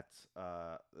 at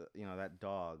that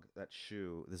dog, that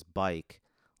shoe, this bike,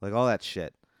 like all that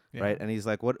shit, Yeah. right? And he's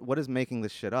like, what is making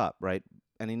this shit up, right?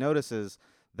 And he notices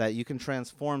that you can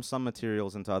transform some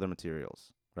materials into other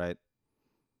materials, right?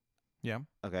 Yeah.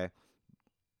 Okay.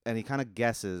 And he kind of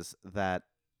guesses that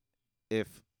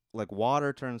if like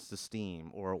water turns to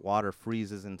steam or water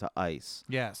freezes into ice,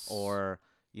 Yes. or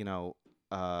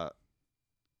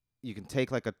you can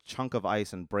take like a chunk of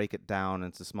ice and break it down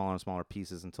into smaller and smaller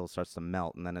pieces until it starts to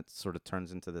melt, and then it sort of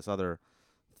turns into this other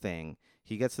thing.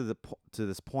 He gets to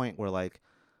this point where like,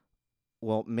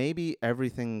 well, maybe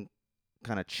everything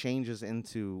kind of changes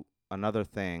into another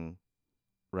thing,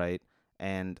 right?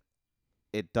 And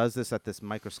it does this at this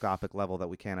microscopic level that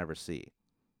we can't ever see.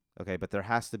 Okay, but there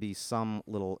has to be some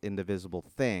little indivisible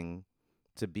thing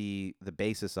to be the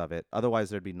basis of it. Otherwise,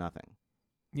 there'd be nothing.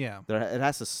 Yeah. It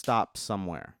has to stop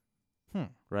somewhere, Hmm.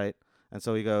 right? And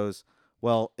so he goes,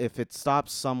 well, if it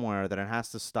stops somewhere, then it has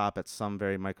to stop at some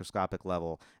very microscopic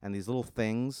level. And these little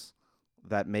things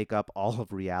that make up all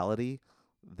of reality,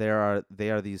 they are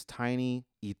these tiny,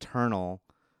 eternal,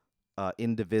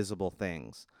 indivisible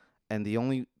things. And the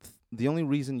only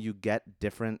reason you get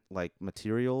different like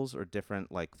materials or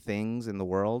different like things in the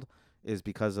world is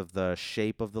because of the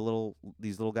shape of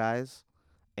these little guys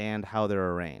and how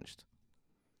they're arranged.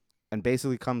 And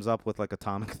basically comes up with like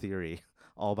atomic theory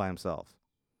all by himself,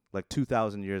 like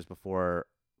 2,000 years before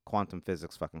quantum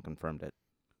physics fucking confirmed it.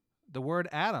 The word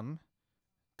atom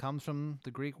comes from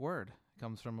the Greek word. It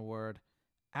comes from a word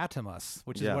atomos,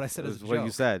 which is what I said as a what joke.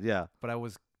 you said, yeah. But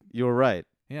You were right.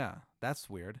 yeah, that's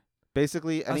weird.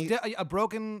 Basically, A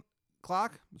broken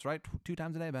clock is right 2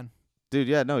 times a day, Ben. Dude,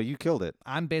 yeah, no, you killed it.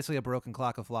 I'm basically a broken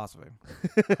clock of philosophy.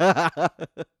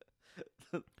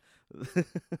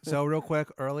 So real quick,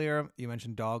 earlier you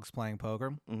mentioned dogs playing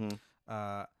poker,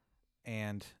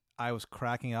 and I was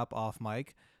cracking up off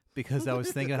mic because I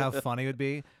was thinking how funny it would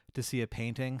be to see a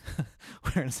painting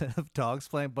where instead of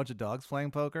a bunch of dogs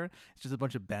playing poker, it's just a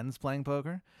bunch of Bens playing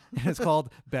poker, and it's called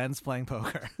Ben's playing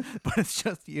poker, but it's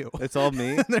just you. It's all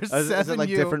me. There's Is it seven like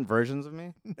you. different versions of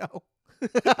me? No,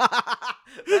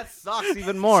 That sucks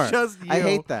even more. just you. I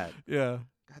hate that. Yeah,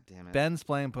 God damn it. Ben's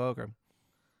playing poker.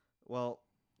 Well,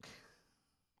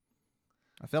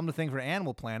 I filmed a thing for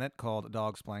Animal Planet called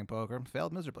Dogs Playing Poker.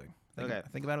 Failed miserably. I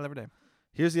think about it every day.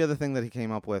 here's the other thing that he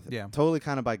came up with. Yeah. Totally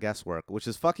kind of by guesswork, which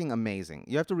is fucking amazing.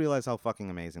 You have to realize how fucking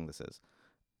amazing this is.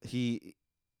 He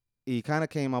kind of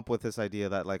came up with this idea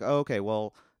that like, oh, okay,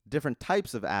 well, different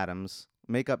types of atoms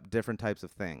make up different types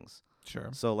of things. Sure.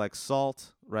 So like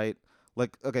salt, right?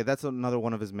 Like, okay, that's another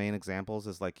one of his main examples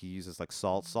is like he uses like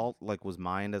salt. Salt like was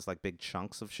mined as like big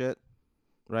chunks of shit,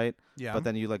 right? Yeah. But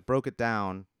then you like broke it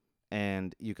down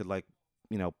and you could like,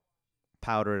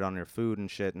 powder it on your food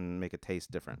and shit and make it taste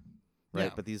different, right?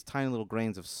 Yeah. But these tiny little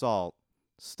grains of salt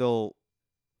still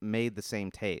made the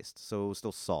same taste. So it was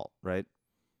still salt, right?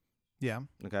 Yeah.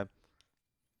 Okay.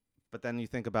 But then you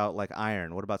think about like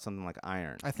iron. What about something like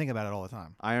iron? I think about it all the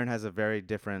time. Iron has a very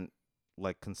different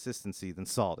like consistency than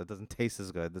salt. It doesn't taste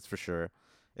as good, that's for sure.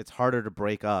 It's harder to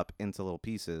break up into little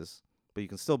pieces, but you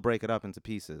can still break it up into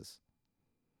pieces.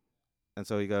 And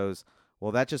so he goes,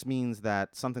 well, that just means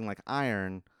that something like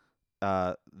iron,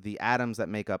 the atoms that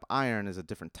make up iron is a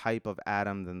different type of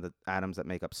atom than the atoms that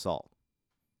make up salt.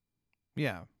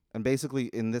 Yeah. And basically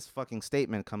in this fucking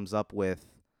statement comes up with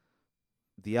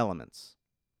the elements,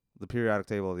 the periodic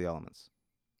table of the elements.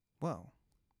 Whoa.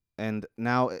 And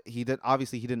now he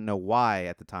didn't know why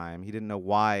at the time. He didn't know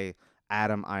why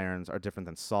atom irons are different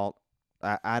than salt.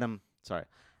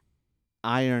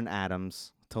 Iron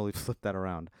atoms. Totally flipped that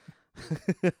around.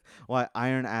 Why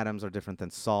iron atoms are different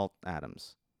than salt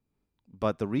atoms.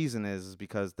 But the reason is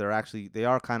because they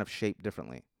are kind of shaped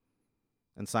differently.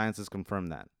 And science has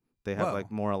confirmed that. They have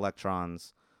like more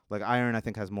electrons. Like iron, I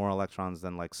think, has more electrons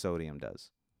than like sodium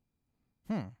does.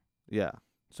 Yeah.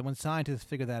 So when scientists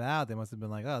figured that out, they must have been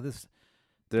like, "Oh, this."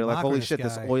 They're like, "Holy Democritus shit!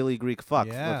 This guy." oily Greek fuck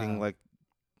Yeah. looking like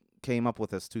came up with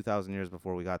this 2,000 years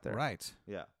before we got there." Right.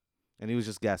 Yeah. And he was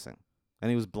just guessing, and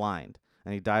he was blind,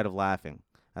 and he died of laughing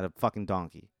at a fucking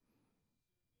donkey.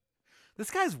 This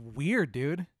guy's weird,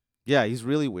 dude. Yeah, he's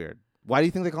really weird. Why do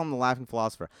you think they call him the laughing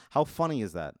philosopher? How funny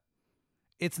is that?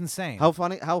 It's insane. How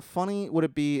funny would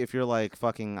it be if you're like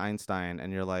fucking Einstein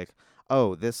and you're like,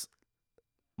 "Oh, this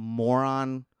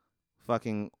moron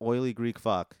fucking oily Greek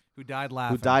fuck Who died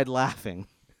laughing?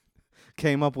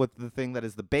 came up with the thing that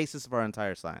is the basis of our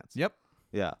entire science." Yep.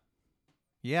 Yeah.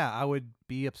 Yeah, I would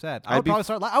be upset. I'd be I would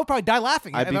probably die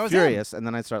laughing. I'd if be I was him. furious, and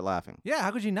then I'd start laughing. Yeah, how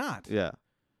could you not? Yeah.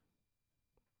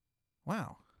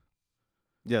 Wow.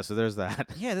 Yeah, so there's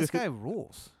that. Yeah, this guy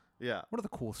rules. Yeah. What other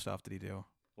cool stuff did he do?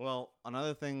 Well,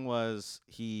 another thing was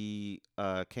he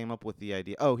came up with the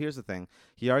idea. Oh, here's the thing.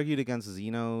 He argued against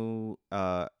Zeno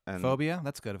and Phobia?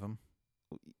 That's good of him.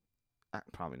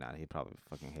 Probably not. He probably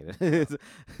fucking hated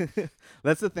it.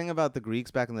 That's the thing about the Greeks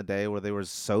back in the day, where they were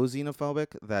so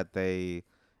xenophobic that they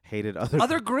hated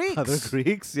other Greeks. Other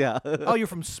Greeks, yeah. Oh, you're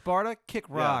from Sparta? Kick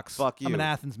Yeah, rocks. fuck I'm an you.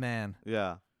 Athens man.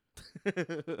 Yeah.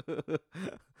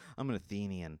 I'm an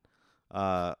Athenian.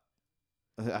 I've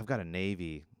got a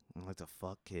navy. I like to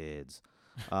fuck kids.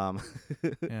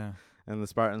 Yeah. And the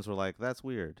Spartans were like, "That's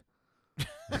weird."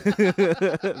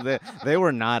 they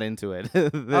were not into it. They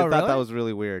thought really? that was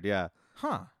really weird. Yeah.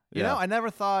 Huh. You Yeah. know, I never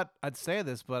thought I'd say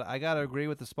this, but I got to agree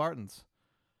with the Spartans.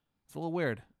 It's a little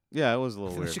weird. Yeah, it was a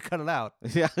little They weird. should cut it out.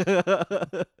 Yeah.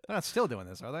 They're not still doing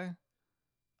this, are they?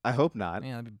 I hope not.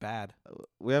 Yeah, that'd be bad.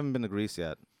 We haven't been to Greece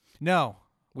yet. No,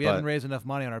 we But- haven't raised enough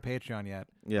money on our Patreon yet.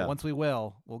 Yeah. But once we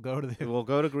will, we'll go to the We'll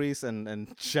go to Greece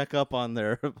and check up on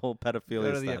their whole pedophilia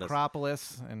go to the status.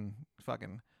 Acropolis and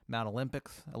fucking Mount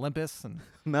Olympus, and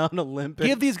Mount Olympus.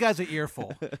 give these guys an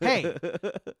earful. Hey,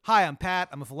 hi, I'm Pat.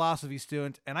 I'm a philosophy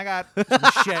student, and I got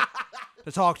some shit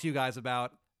to talk to you guys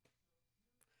about.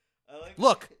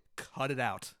 Look, cut it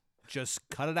out. Just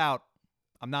cut it out.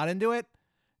 I'm not into it,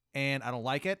 and I don't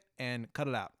like it, and cut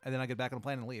it out. And then I get back on the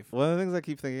plane and leave. One of the things I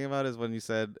keep thinking about is when you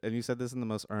said this in the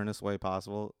most earnest way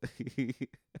possible. I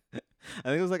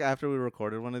think it was like after we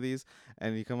recorded one of these,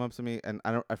 and you come up to me, and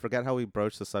I forget how we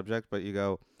broached the subject, but you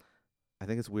go, "I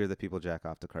think it's weird that people jack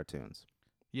off to cartoons.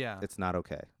 Yeah. It's not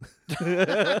okay."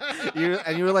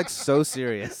 You were like so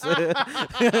serious, and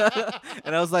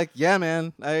I was like, "Yeah,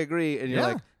 man, I agree." And you're Yeah.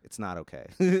 like, It's not okay.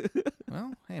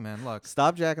 Well, hey man, look.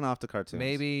 Stop jacking off to cartoons.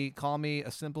 Maybe call me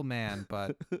a simple man,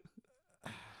 but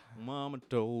Mama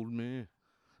told me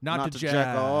not, to jack.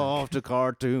 jack off to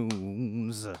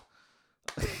cartoons.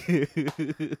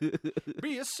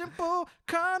 Be a simple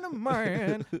kind of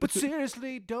man, but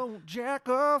seriously, don't jack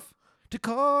off to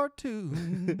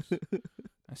cartoons.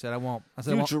 I said I won't. I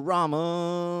said I won't.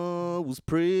 Futurama was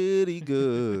pretty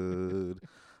good,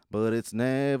 but it's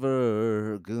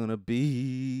never gonna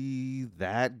be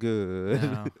that good.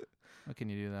 No. What can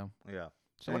you do though? Yeah.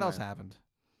 So what else happened?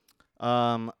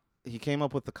 He came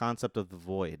up with the concept of the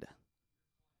void.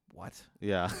 What?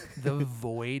 Yeah. The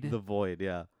void? The void,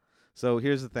 yeah. So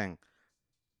here's the thing.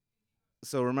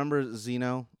 So remember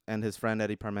Zeno and his friend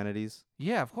Eddie Parmenides?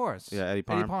 Yeah, of course. Yeah, Eddie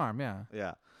Eddie Parm. Parm, yeah.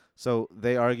 Yeah. So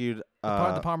they argued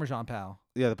The Parmesan pal.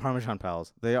 yeah, the Parmesan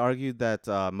pals. They argued that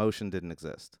motion didn't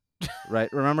exist.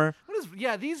 Right? Remember?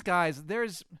 These guys,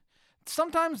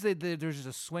 sometimes there's just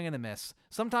a swing and a miss.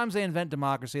 Sometimes they invent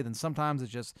democracy, then sometimes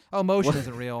it's just, motion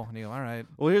isn't real. And you go, all right.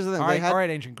 Well, here's the thing. All right,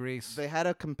 ancient Greece. They had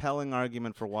a compelling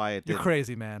argument for why it You're didn't.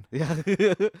 crazy, man. Yeah.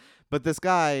 But this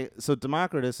guy, so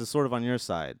Democritus is sort of on your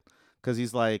side because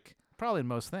he's like, Probably in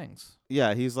most things.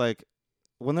 yeah, he's like,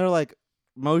 when they're like,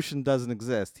 motion doesn't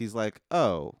exist, he's like,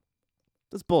 oh,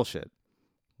 that's bullshit.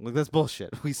 Like, that's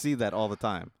bullshit. We see that all the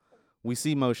time. We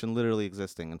see motion literally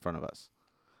existing in front of us.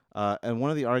 And one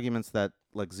of the arguments that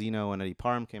like Zeno and Eddie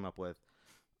Parm came up with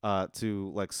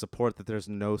to like support that there's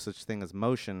no such thing as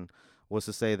motion was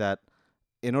to say that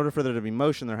in order for there to be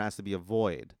motion, there has to be a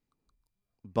void.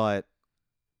 But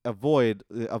a void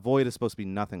is supposed to be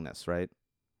nothingness, right?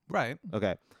 Right.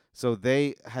 Okay. So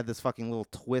they had this fucking little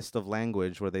twist of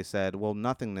language where they said, well,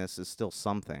 nothingness is still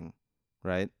something,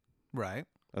 right? Right.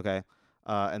 Okay.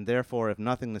 And therefore, if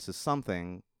nothingness is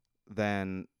something,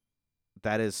 then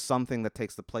that is something that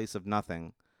takes the place of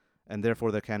nothing, and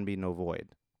therefore there can be no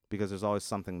void because there's always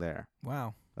something there.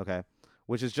 Wow. Okay.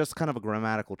 Which is just kind of a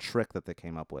grammatical trick that they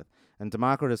came up with. And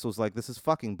Democritus was like, this is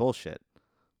fucking bullshit.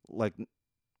 Like,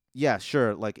 yeah,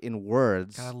 sure, like in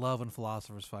words. God, I love when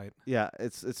philosophers fight. Yeah,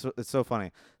 it's so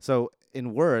funny. So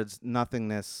in words,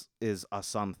 nothingness is a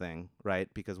something, right?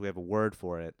 Because we have a word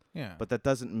for it. Yeah. But that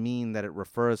doesn't mean that it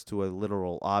refers to a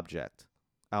literal object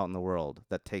out in the world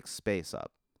that takes space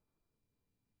up.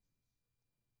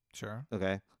 Sure.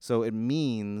 Okay? So it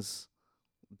means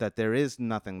that there is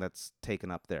nothing that's taken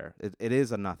up there. It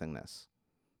is a nothingness.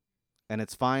 And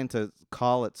it's fine to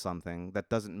call it something. That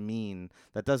doesn't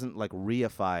like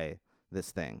reify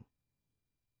this thing.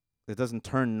 It doesn't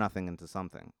turn nothing into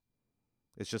something.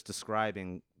 It's just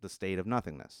describing the state of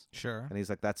nothingness. Sure. And he's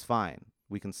like, that's fine.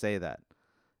 We can say that.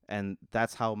 And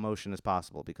that's how motion is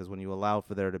possible, because when you allow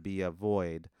for there to be a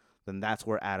void, then that's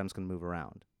where atoms can move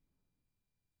around.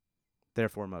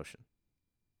 Therefore, motion.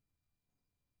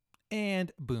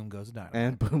 And boom goes the dynamite.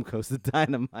 And boom goes the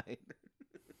dynamite.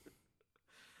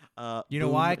 You know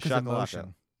boom, why? Because of shakalaka.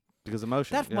 motion. Because of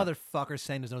motion. That yeah. motherfucker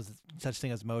saying there's no such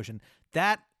thing as motion.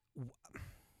 That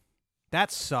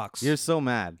sucks. You're so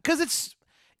mad. Because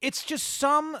it's just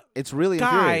some It's really guy,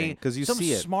 infuriating because you some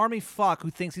see it. smarmy fuck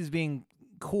who thinks he's being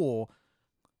cool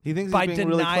He thinks by he's being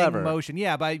denying really clever. motion.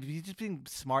 Yeah, he's just being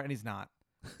smart and he's not.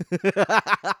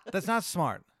 That's not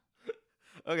smart.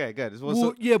 Okay, good.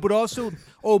 Well, yeah, but also,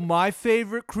 my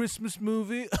favorite Christmas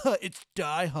movie, it's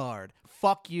Die Hard.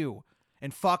 Fuck you.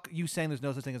 And fuck you saying there's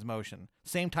no such thing as motion.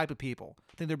 Same type of people.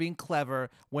 Think they're being clever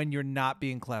when you're not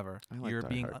being clever. I like You're Die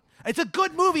being. Hard. It's a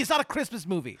good movie. It's not a Christmas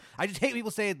movie. I just hate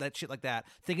people say that shit like that,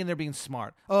 thinking they're being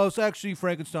smart. Oh, it's actually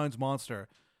Frankenstein's monster.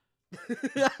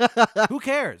 Who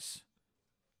cares?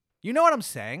 You know what I'm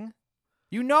saying?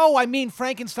 You know I mean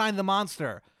Frankenstein the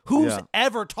monster. Who's Yeah.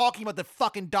 ever talking about the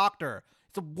fucking doctor?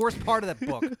 It's the worst part of that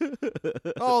book.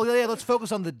 Oh, yeah, let's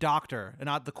focus on the doctor and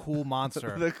not the cool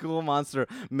monster. The cool monster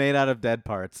made out of dead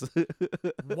parts.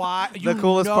 Why? The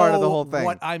coolest part of the whole thing.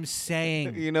 What I'm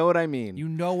saying. You know what I mean. You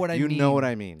know what I You mean. know what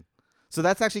I mean. So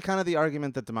that's actually kind of the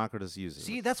argument that Democritus uses.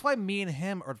 See, that's why me and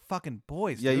him are fucking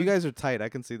boys. Yeah, dude. you guys are tight. I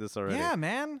can see this already. Yeah,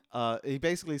 man. He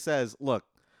basically says, look,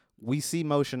 we see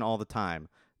motion all the time.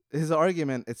 His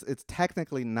argument, it's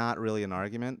technically not really an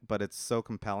argument, but it's so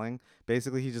compelling.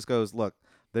 Basically, he just goes, look,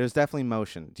 there's definitely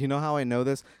motion. Do you know how I know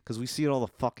this? Because we see it all the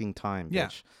fucking time, Yeah.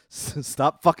 bitch.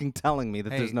 Stop fucking telling me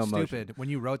that Hey, there's no stupid. motion. When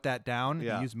you wrote that down,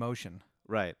 Yeah. you used motion.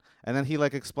 Right. And then he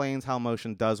like explains how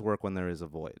motion does work when there is a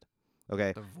void.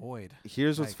 Okay. The void.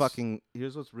 Here's what's Yikes.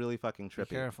 here's what's really fucking Be trippy.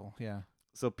 careful. Yeah.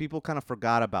 So people kind of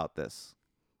forgot about this.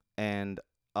 And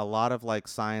a lot of like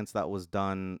science that was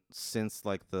done since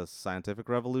like the scientific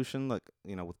revolution, like,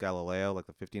 with Galileo, like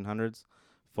the 1500s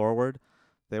forward,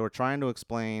 they were trying to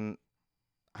explain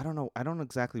I don't know. I don't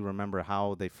exactly remember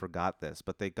how they forgot this,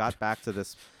 but they got back to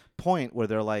this point where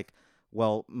they're like,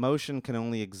 well, motion can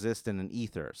only exist in an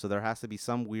ether. So there has to be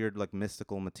some weird, like,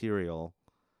 mystical material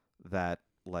that,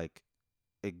 like,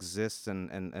 exists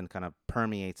and kind of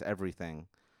permeates everything.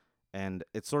 And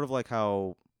it's sort of like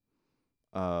how,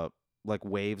 like,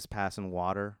 waves pass in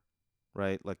water,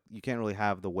 right? Like, you can't really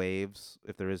have the waves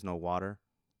if there is no water.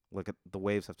 Like, the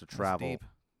waves have to That's travel. deep.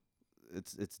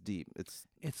 It's deep.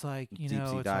 It's like, deep sea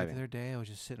it's like diving. the other day I was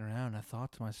just sitting around and I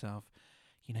thought to myself,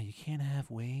 you can't have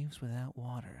waves without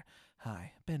water.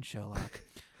 Hi, Ben Sherlock,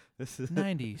 This is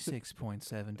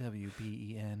 96.7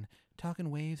 WBEN, talking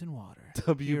waves and water.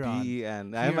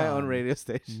 WBEN. I have my own on radio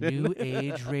station. New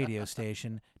Age radio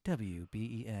station,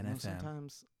 WBEN You know, FM.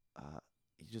 sometimes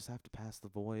you just have to pass the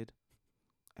void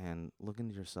and look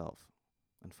into yourself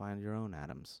and find your own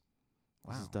atoms.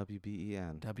 This is Wow.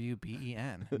 WBEN.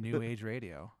 WBEN, New Age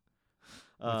radio.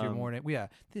 With your morning. Yeah,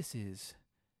 this is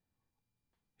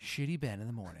Shitty Ben in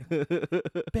the morning.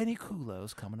 Benny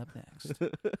Kulo's coming up next.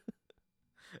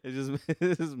 It's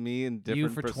just me and different You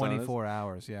for personas. 24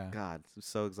 hours, yeah. God, I'm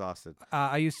so exhausted.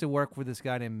 I used to work with this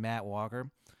guy named Matt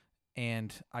Walker,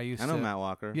 and I used I to. know Matt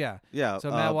Walker. Yeah, Yeah. So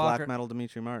Matt Walker- Black Metal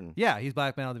Dimitri Martin. yeah, he's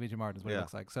Black Metal Dimitri Martin is what he Yeah.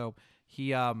 looks like. So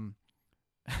he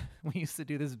we used to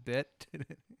do this bit,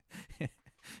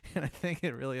 and I think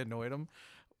it really annoyed him,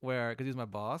 because he's my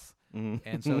boss. Mhm.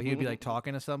 And so he would be like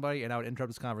talking to somebody, and I would interrupt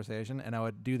his conversation, and I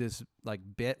would do this like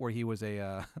bit where he was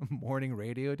a morning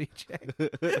radio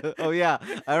DJ. Oh yeah,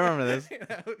 I remember this. And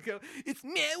I would go, "It's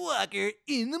Matt Walker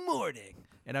in the morning,"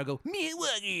 and I'd go Matt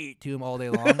Walker to him all day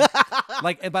long.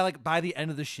 and by the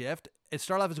end of the shift, it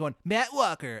started off as going Matt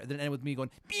Walker, and then it ended with me going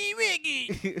B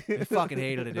Ricky. I fucking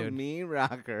hated it, dude. Mean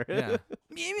rocker. Yeah,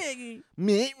 B Ricky.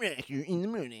 Mean rocker in the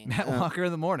morning. Matt Walker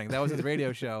in the morning. That was his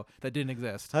radio show that didn't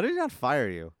exist. How did he not fire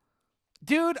you?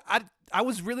 Dude, I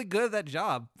was really good at that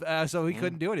job, so he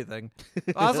couldn't do anything.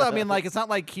 Also, I mean, like, it's not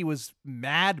like he was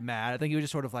mad. I think he was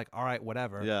just sort of like, all right,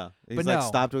 whatever. Yeah. He's But like, no.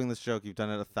 stop doing this joke. You've done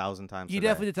it 1,000 times. He today."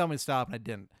 definitely did tell me to stop, and I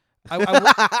didn't.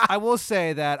 I will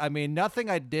say that, I mean, nothing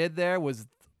I did there was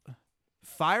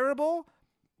fireable,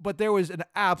 but there was an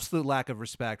absolute lack of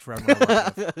respect for everyone I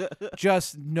worked with.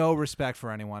 Just no respect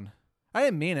for anyone. I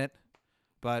didn't mean it,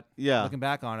 but Yeah. looking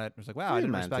back on it, it was like, wow, You I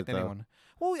didn't meant respect it, though. anyone.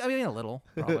 Well, I mean, a little,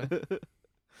 probably.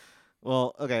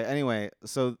 Well, okay. Anyway,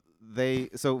 so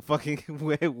fucking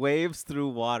waves through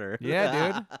water.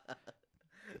 Yeah, dude.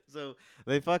 So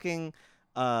they fucking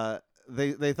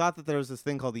they thought that there was this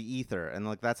thing called the ether, and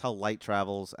like that's how light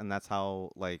travels, and that's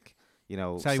how, like,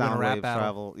 That's how you win a sound rap waves battle.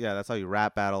 travel. Yeah, that's how you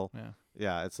rap battle. Yeah.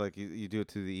 Yeah, it's like you do it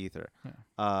to the ether.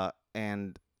 Yeah.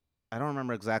 And I don't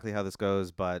remember exactly how this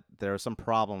goes, but there are some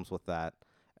problems with that,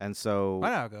 and so I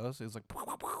know how it goes. It was like,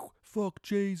 fuck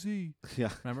Jay-Z. yeah.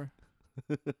 Remember?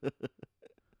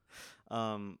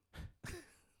 Remember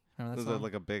that was song? it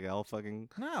like a big L fucking?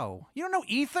 No. You don't know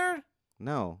Ether?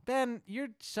 No. Ben, you're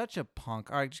such a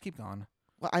punk. All right, just keep going.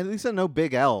 Well, at least I know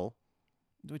Big L.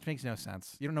 Which makes no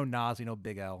sense. You don't know Nas, you know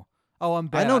Big L. Oh, I'm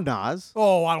Ben. I know Nas.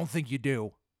 Oh, I don't think you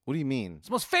do. What do you mean? It's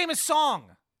the most famous song.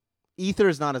 Ether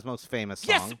is not his most famous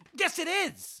song. Yes, it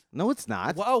is. No, it's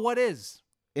not. Oh, what is?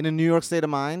 In a New York State of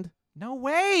Mind? No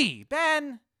way,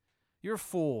 Ben. You're a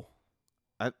fool.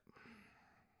 I'm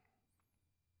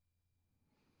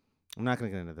not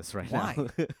going to get into this right Why? now.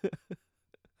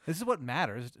 This is what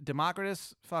matters.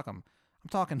 Democritus, fuck him. I'm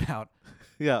talking about.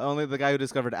 Yeah, only the guy who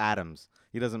discovered atoms.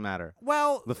 He doesn't matter.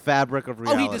 Well, The fabric of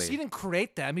reality. he didn't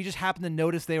create them. He just happened to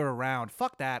notice they were around.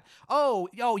 Fuck that. Oh,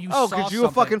 you Oh, saw could you something.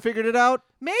 have fucking figured it out?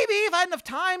 Maybe if I had enough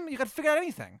time, you could figure out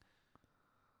anything.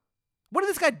 What did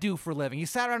this guy do for a living? He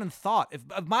sat around and thought. If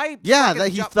my Yeah, fucking that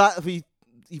he job- thought he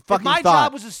if fucking my thought.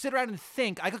 job was to sit around and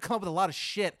think, I could come up with a lot of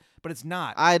shit, but it's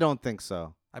not. I don't think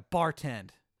so. I bartend.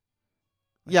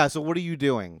 Yeah, so what are you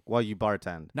doing while you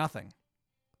bartend? Nothing.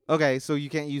 Okay, so you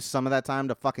can't use some of that time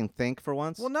to fucking think for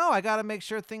once? Well, no, I got to make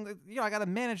sure I got to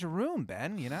manage a room,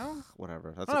 Ben,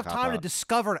 Whatever. I That's don't a have time to cop-out.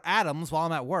 discover atoms while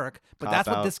I'm at work, but that's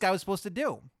what Cop-out. this guy was supposed to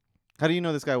do. How do you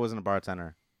know this guy wasn't a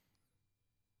bartender?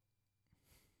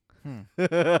 I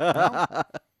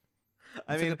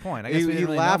That's a mean, good point. I guess we he didn't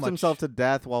really know laughed much. himself to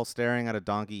death while staring at a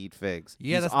donkey eat figs.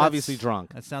 Yeah, He's that's obviously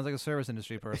drunk. That sounds like a service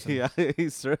industry person. Yeah, he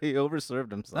overserved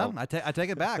No, himself. I take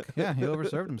it back. Yeah, he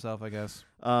overserved himself, I guess.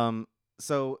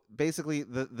 So basically,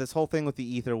 this whole thing with the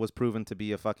ether was proven to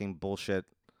be a fucking bullshit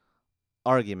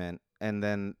argument, and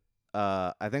then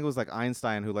I think it was like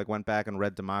Einstein who like went back and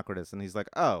read Democritus, and he's like,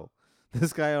 oh,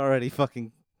 this guy already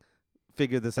fucking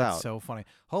figured this That's out. so funny.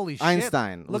 Holy shit.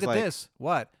 Einstein. Look was at like this.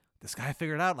 What? This guy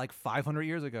figured it out like 500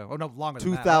 years ago. Oh, no, longer than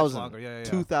that. Much 2,000. longer. Yeah.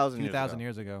 2,000 years 2,000 ago.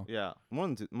 years ago. Yeah, more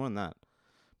than that.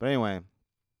 But anyway,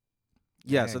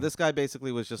 Yeah, so Dang. this guy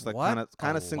basically was just like What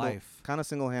kind a of life.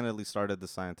 single-handedly started the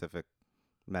scientific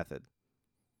method.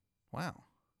 Wow.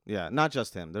 Yeah, not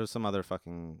just him. There's some other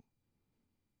fucking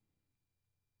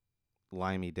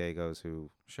limey dagos who,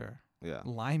 Sure. yeah.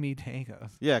 Limey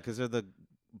Dagos. Yeah, because they're the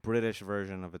British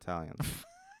version of Italians.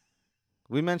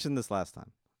 We mentioned this last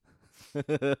time.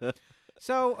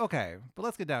 So, okay, but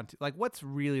let's get down to like what's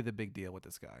really the big deal with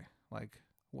this guy? Like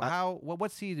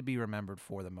what's he to be remembered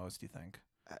for the most, do you think?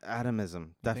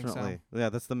 Atomism, You think so? definitely. Yeah,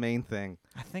 that's the main thing.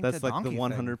 I think That's the like the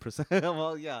donkey 100%.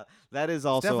 Well, yeah, that is It's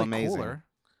also definitely amazing. cooler.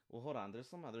 Well, hold on. There's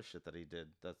some other shit that he did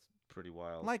that's pretty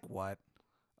wild. Like what?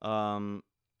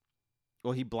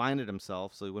 Well, he blinded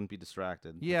himself so he wouldn't be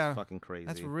distracted. Yeah, That's fucking crazy.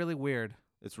 That's really weird.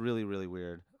 It's really, really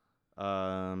weird.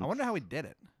 I wonder how he did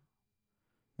it.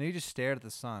 Maybe he just stared at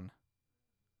the sun.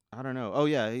 I don't know. Oh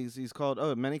yeah, he's called.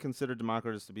 Oh, many consider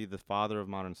Democritus to be the father of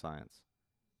modern science.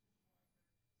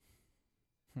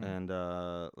 And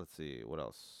let's see what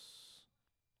else.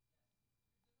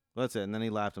 Well, that's it. And then he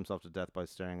laughed himself to death by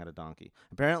staring at a donkey.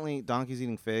 Apparently, donkeys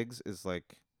eating figs is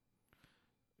like,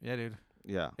 Yeah, dude.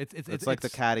 yeah, It's like the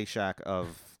Caddyshack of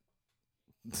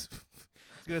I was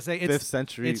gonna say 5th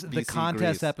century. it's the BC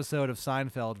contest Greece. episode of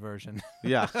Seinfeld version.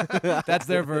 Yeah, That's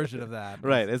their version of that.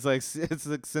 Right. It's like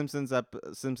Simpsons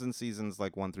Simpsons seasons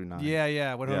like 1 through 9.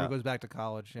 Yeah. When everyone Yeah. goes back to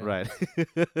college. Yeah. Right.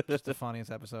 Just the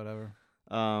funniest episode ever.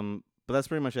 But that's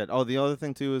pretty much it. Oh, the other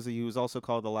thing too is he was also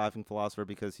called the laughing philosopher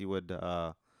because he would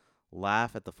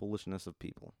laugh at the foolishness of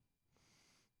people.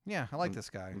 Yeah, I like this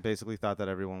guy. And basically thought that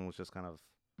everyone was just kind of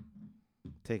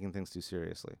taking things too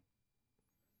seriously.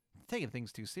 Taking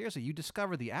things too seriously. You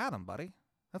discovered the atom, buddy.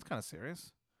 That's kind of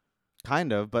serious.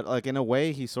 Kind of, but like in a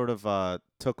way he sort of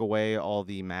took away all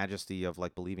the majesty of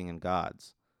like believing in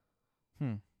gods.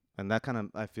 And that kind of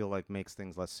I feel like makes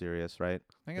things less serious, right?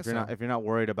 I guess If you're not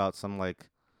worried about some like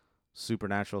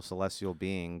supernatural celestial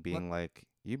being being like,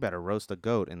 you better roast a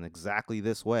goat in exactly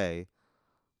this way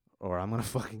or I'm going to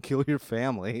fucking kill your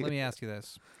family. Let me ask you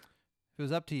this. If it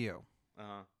was up to you,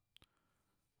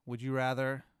 would you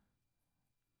rather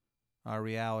our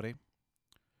reality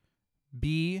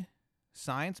be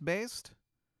science-based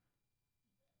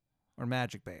or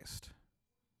magic-based?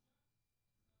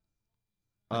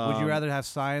 Like, would you rather have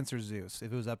science or Zeus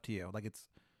if it was up to you? Like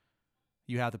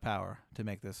you have the power to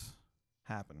make this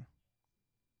happen.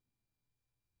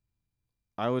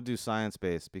 I would do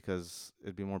science-based because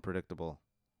it'd be more predictable.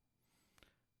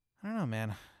 I don't know,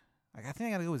 man. Like, I think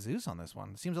I gotta go with Zeus on this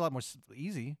one. It seems a lot more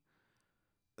easy.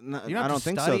 No, You don't I have don't to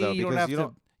think study, so though you because don't have you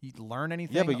don't. to learn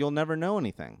anything. Yeah, but you'll never know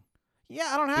anything. Yeah,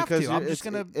 I don't have because to. I'm it's- just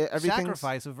gonna everything's-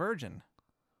 sacrifice a virgin.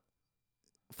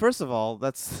 First of all,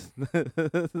 that's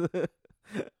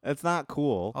that's not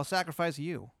cool. I'll sacrifice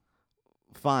you.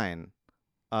 Fine,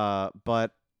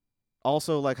 but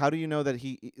also like, how do you know that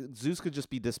Zeus could just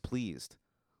be displeased,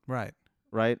 Right.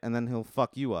 right? And then he'll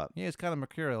fuck you up. Yeah, it's kind of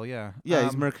mercurial. Yeah. Yeah,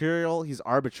 he's mercurial. He's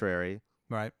arbitrary.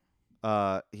 Right.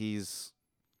 He's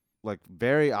like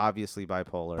very obviously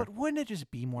bipolar. But wouldn't it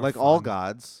just be more like fun? all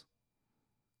gods.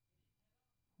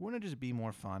 Wouldn't it just be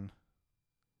more fun?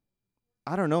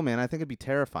 I don't know, man. I think it'd be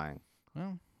terrifying.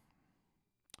 Well,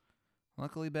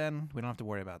 luckily, Ben, we don't have to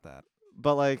worry about that.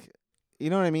 But like,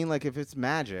 you know what I mean? Like if it's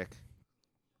magic,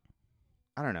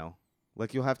 I don't know.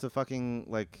 Like you'll have to fucking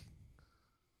like,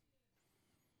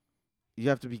 you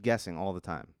have to be guessing all the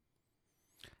time.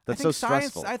 That's so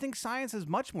stressful. I think science is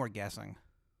much more guessing.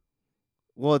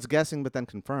 Well, it's guessing, but then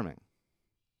confirming.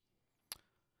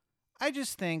 I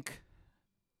just think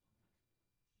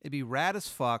it'd be rad as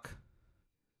fuck.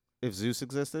 If Zeus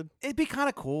existed? It'd be kind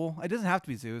of cool. It doesn't have to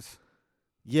be Zeus.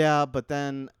 Yeah, but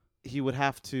then he would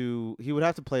have to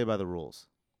play by the rules.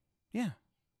 Yeah.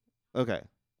 Okay.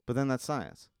 But then that's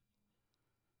science.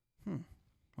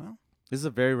 Well, this is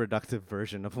a very reductive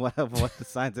version of what the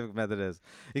scientific method is.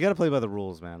 You got to play by the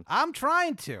rules, man. I'm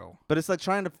trying to. But it's like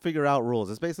trying to figure out rules.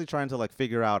 It's basically trying to like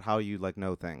figure out how you like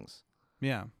know things.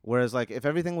 Yeah. Whereas like if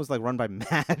everything was like run by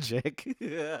magic,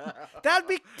 That'd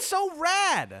be so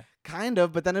rad. kind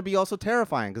of, but then it'd be also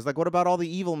terrifying because like what about all the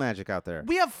evil magic out there?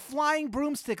 We have flying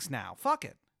broomsticks now. Fuck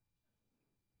it.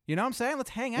 You know what I'm saying?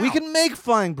 Let's hang out. We can make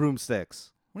flying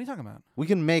broomsticks. What are you talking about? We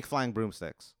can make flying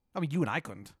broomsticks. I mean, you and I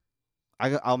couldn't.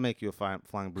 I'll make you a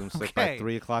flying broomstick by Okay.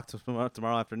 3:00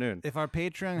 tomorrow afternoon. If our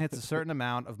Patreon hits a certain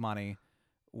amount of money,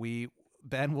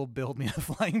 Ben will build me a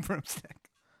flying broomstick.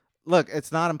 Look,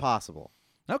 it's not impossible.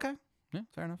 Okay. Yeah,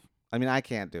 fair enough. I mean, I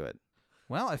can't do it.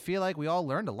 Well, I feel like we all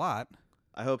learned a lot.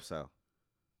 I hope so.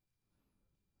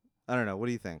 I don't know. What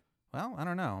do you think? Well, I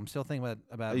don't know. I'm still thinking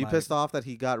about Are you my- pissed off that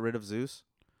he got rid of Zeus?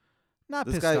 Not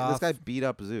This pissed guy off. beat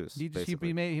up Zeus. He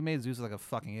Basically. made Zeus like a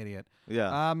fucking idiot.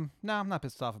 Yeah. No, I'm not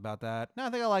pissed off about that. No, I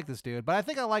think I like this dude, but I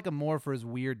think I like him more for his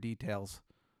weird details.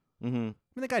 Mm-hmm. I mean,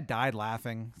 the guy died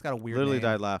laughing. He's got a weird Literally name.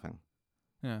 died laughing.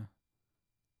 Yeah.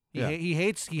 Yeah. He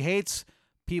hates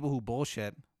people who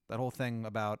bullshit. That whole thing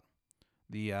about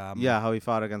the Yeah, how he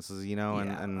fought against Zeno yeah,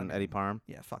 and I mean- Eddie Parham.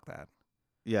 Yeah, fuck that.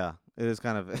 Yeah, it is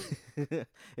kind of it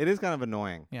is kind of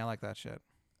annoying, Yeah, I like that shit.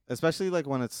 especially like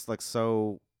when it's like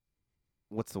so.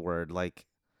 What's the word? Like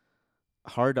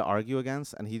hard to argue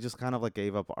against, and he just kind of like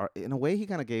gave up. In a way, he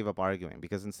kind of gave up arguing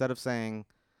because instead of saying,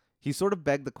 he sort of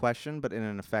begged the question, but in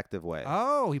an effective way.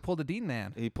 Oh, he pulled a Dean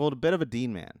Man. He pulled a bit of a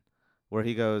Dean Man, where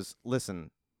he goes,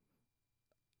 "Listen,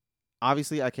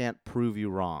 obviously I can't prove you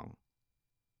wrong,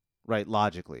 right?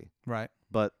 Logically, Right.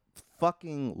 but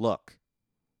fucking look,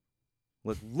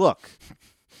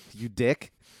 you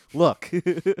dick, look."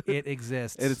 It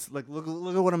exists. And it's like, look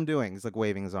at what I'm doing. He's like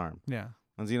waving his arm. Yeah.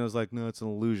 And Zeno's like, no, it's an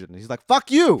illusion. And he's like,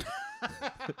 fuck you.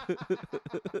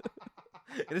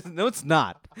 It is, no, it's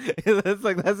not.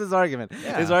 That's his argument.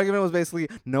 Yeah. His argument was basically,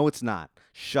 no, it's not.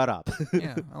 Shut up.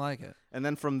 Yeah, I like it. And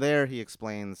then from there, he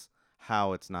explains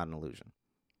how it's not an illusion.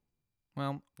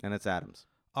 Well, And it's atoms.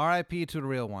 R.I.P. to the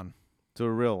real one. To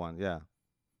a real one, yeah.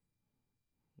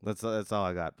 That's all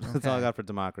I got. That's all I Okay. got for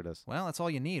Democritus. Well, that's all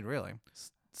you need, really.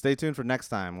 Stay tuned for next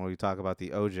time when we talk about the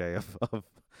OJ of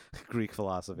Greek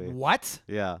philosophy. What?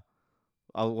 Yeah.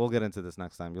 We'll get into this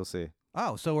next time. You'll see.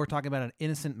 Oh, so we're talking about an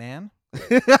innocent man?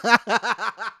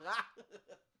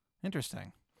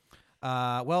 Interesting.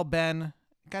 Well, Ben,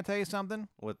 can I tell you something?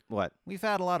 What? We've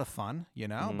had a lot of fun, you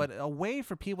know, Mhm. but a way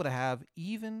for people to have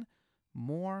even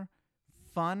more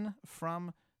fun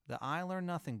from the I Learn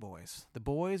Nothing boys, the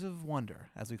boys of wonder,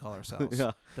 as we call ourselves,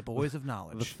 Yeah. the boys of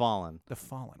knowledge. The fallen. The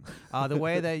fallen. The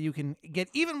way that you can get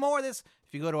even more of this,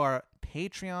 if you go to our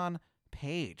Patreon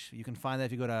page, you can find that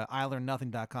if you go to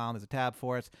ilearnnothing.com. There's a tab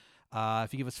for it.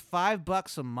 If you give us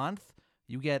 $5 a month,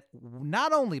 you get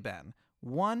not only, Ben,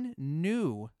 one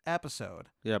new episode.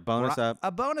 Yeah, bonus where I- app.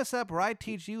 A bonus app where I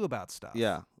teach you about stuff.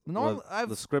 Yeah. Normal, Well,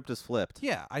 the script is flipped.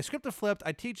 yeah, I script are flipped.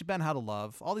 I teach Ben how to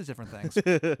love, all these different things.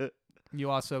 You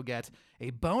also get a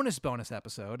bonus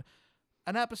episode,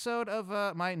 an episode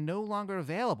of my no longer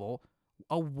available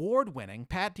award-winning,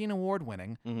 Pat Dean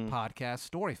award-winning Mhm. podcast,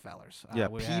 Storyfellers. Yeah,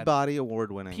 We had Peabody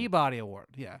award winning. Peabody Award,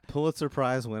 yeah. Pulitzer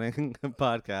Prize winning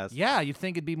podcast. Yeah, you'd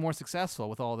think it'd be more successful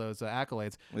with all those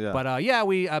accolades. Yeah. But yeah,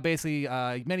 we basically,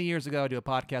 many years ago, do a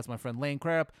podcast with my friend Lane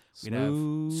Crarup. We'd have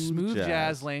Smooth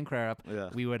Jazz Lane Crarup. Yeah.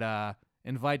 We would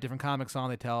invite different comics on.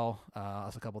 They tell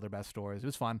us a couple of their best stories. It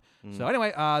was fun. Mm. So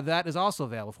anyway, that is also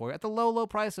available for you at the low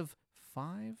price of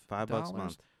 $5. $5 a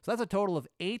month. So that's a total of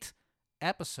 8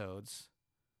 episodes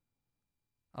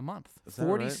a month. Is that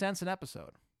 40 right? cents an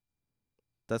episode.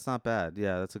 That's not bad.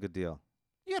 Yeah, that's a good deal.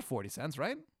 You get 40 cents,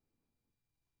 right?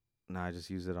 No, I just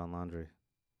use it on laundry.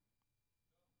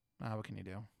 What can you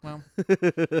do? Well,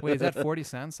 wait, is that 40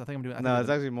 cents? I think I'm doing. No, it's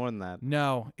actually more than that.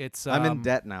 No, it's. I'm in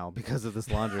debt now because of this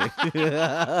laundry.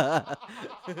 I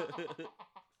think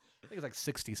it's like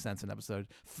 60 cents an episode.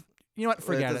 You know what?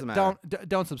 Forget doesn't it. matter.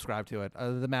 Don't subscribe to it.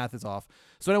 The math is off.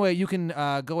 So anyway, you can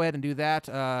go ahead and do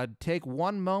that. Take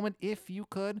one moment if you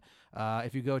could.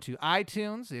 If you go to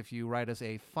iTunes, if you write us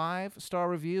a 5-star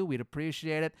review, we'd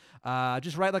appreciate it.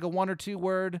 Just write like a 1 or 2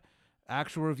 word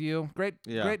actual review.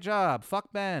 Great job.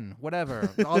 Fuck Ben. Whatever.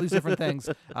 All these different things.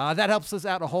 That helps us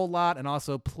out a whole lot. And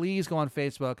also, please go on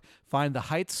Facebook, find the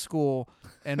Heights School,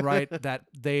 and write that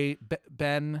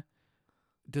Ben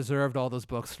deserved all those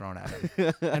books thrown at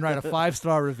him, and write a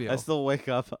 5-star review. I still wake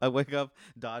up. I wake up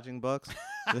dodging books.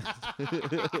 I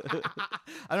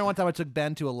know one time I took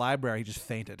Ben to a library. He just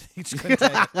fainted. He just couldn't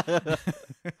take it.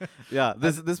 Yeah,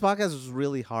 this podcast was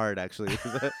really hard actually.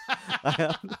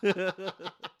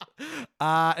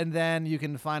 And then you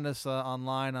can find us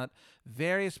online at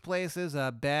various places.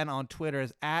 Ben on Twitter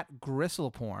is at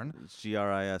Gristleporn. It's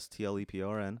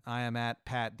GRISTLEPORN. I am at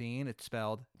Pat Dean. It's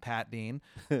spelled Pat Dean.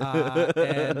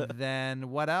 And then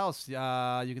what else? You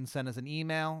can send us an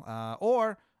email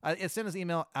or send us an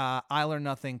email,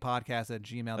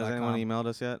 ilearnnothingpodcast@gmail.com. Has anyone emailed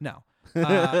us yet? No.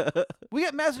 We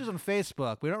get messages on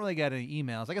Facebook. We don't really get any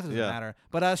emails. I guess it doesn't matter.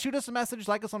 But shoot us a message,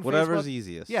 like us on Whatever's Facebook.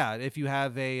 easiest. Yeah, if you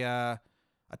have a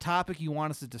topic you want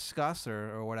us to discuss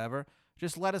or whatever,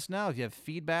 just let us know. If you have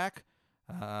feedback,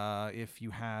 if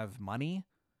you have money,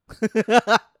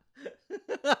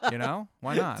 you know,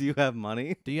 why not? Do you have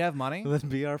money? Do you have money? Then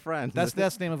be our friend. That's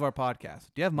the name of our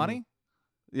podcast. Do you have money?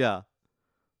 Yeah.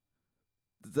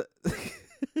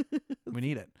 We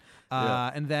need it.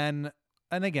 Yeah.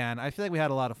 And again, I feel like we had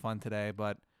a lot of fun today,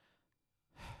 but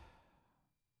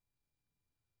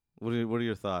What are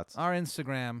your thoughts? Our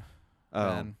Instagram, Oh,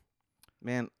 Ben.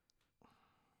 man.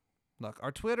 Look,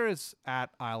 our Twitter is at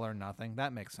I Learn Nothing.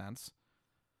 That makes sense.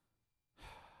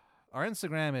 Our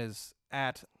Instagram is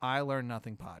at I Learn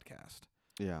Nothing Podcast.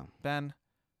 Yeah. Ben,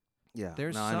 Yeah.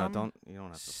 there's no, I know. some You don't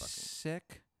have to fucking.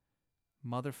 sick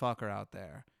motherfucker out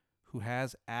there who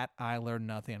has at I Learn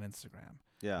Nothing on Instagram.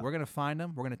 Yeah. We're gonna find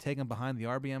him. We're gonna take him behind the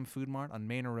RBM Food Mart on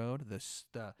Manor Road, the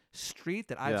street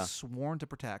that I've Yeah. sworn to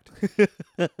protect,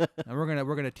 and we're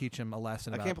gonna teach him a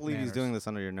lesson. I about can't believe he's manners. doing this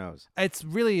under your nose. It's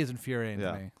really is infuriating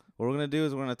Yeah. to me. What we're gonna do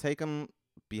is we're gonna take him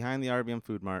behind the RBM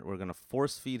Food Mart. We're gonna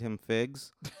force feed him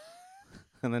figs,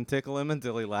 and then tickle him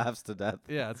until he laughs to death.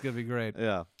 Yeah, it's gonna be great.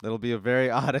 Yeah, it'll be a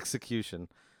very odd execution,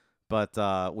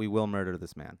 but we will murder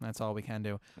this man. That's all we can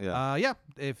do. Yeah. Yeah.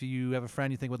 If you have a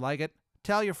friend you think would like it,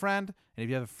 tell your friend. And if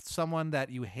you have someone that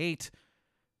you hate,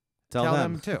 tell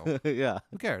them too. Yeah.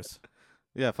 Who cares?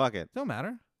 Yeah. Fuck it. Don't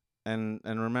matter. And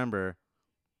remember,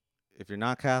 if you're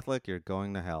not Catholic, you're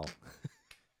going to hell.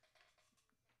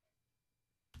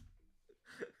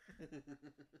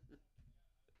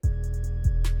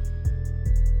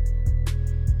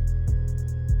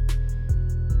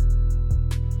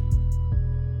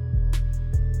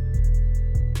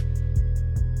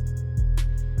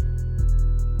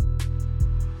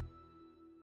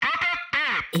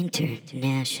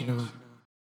 International.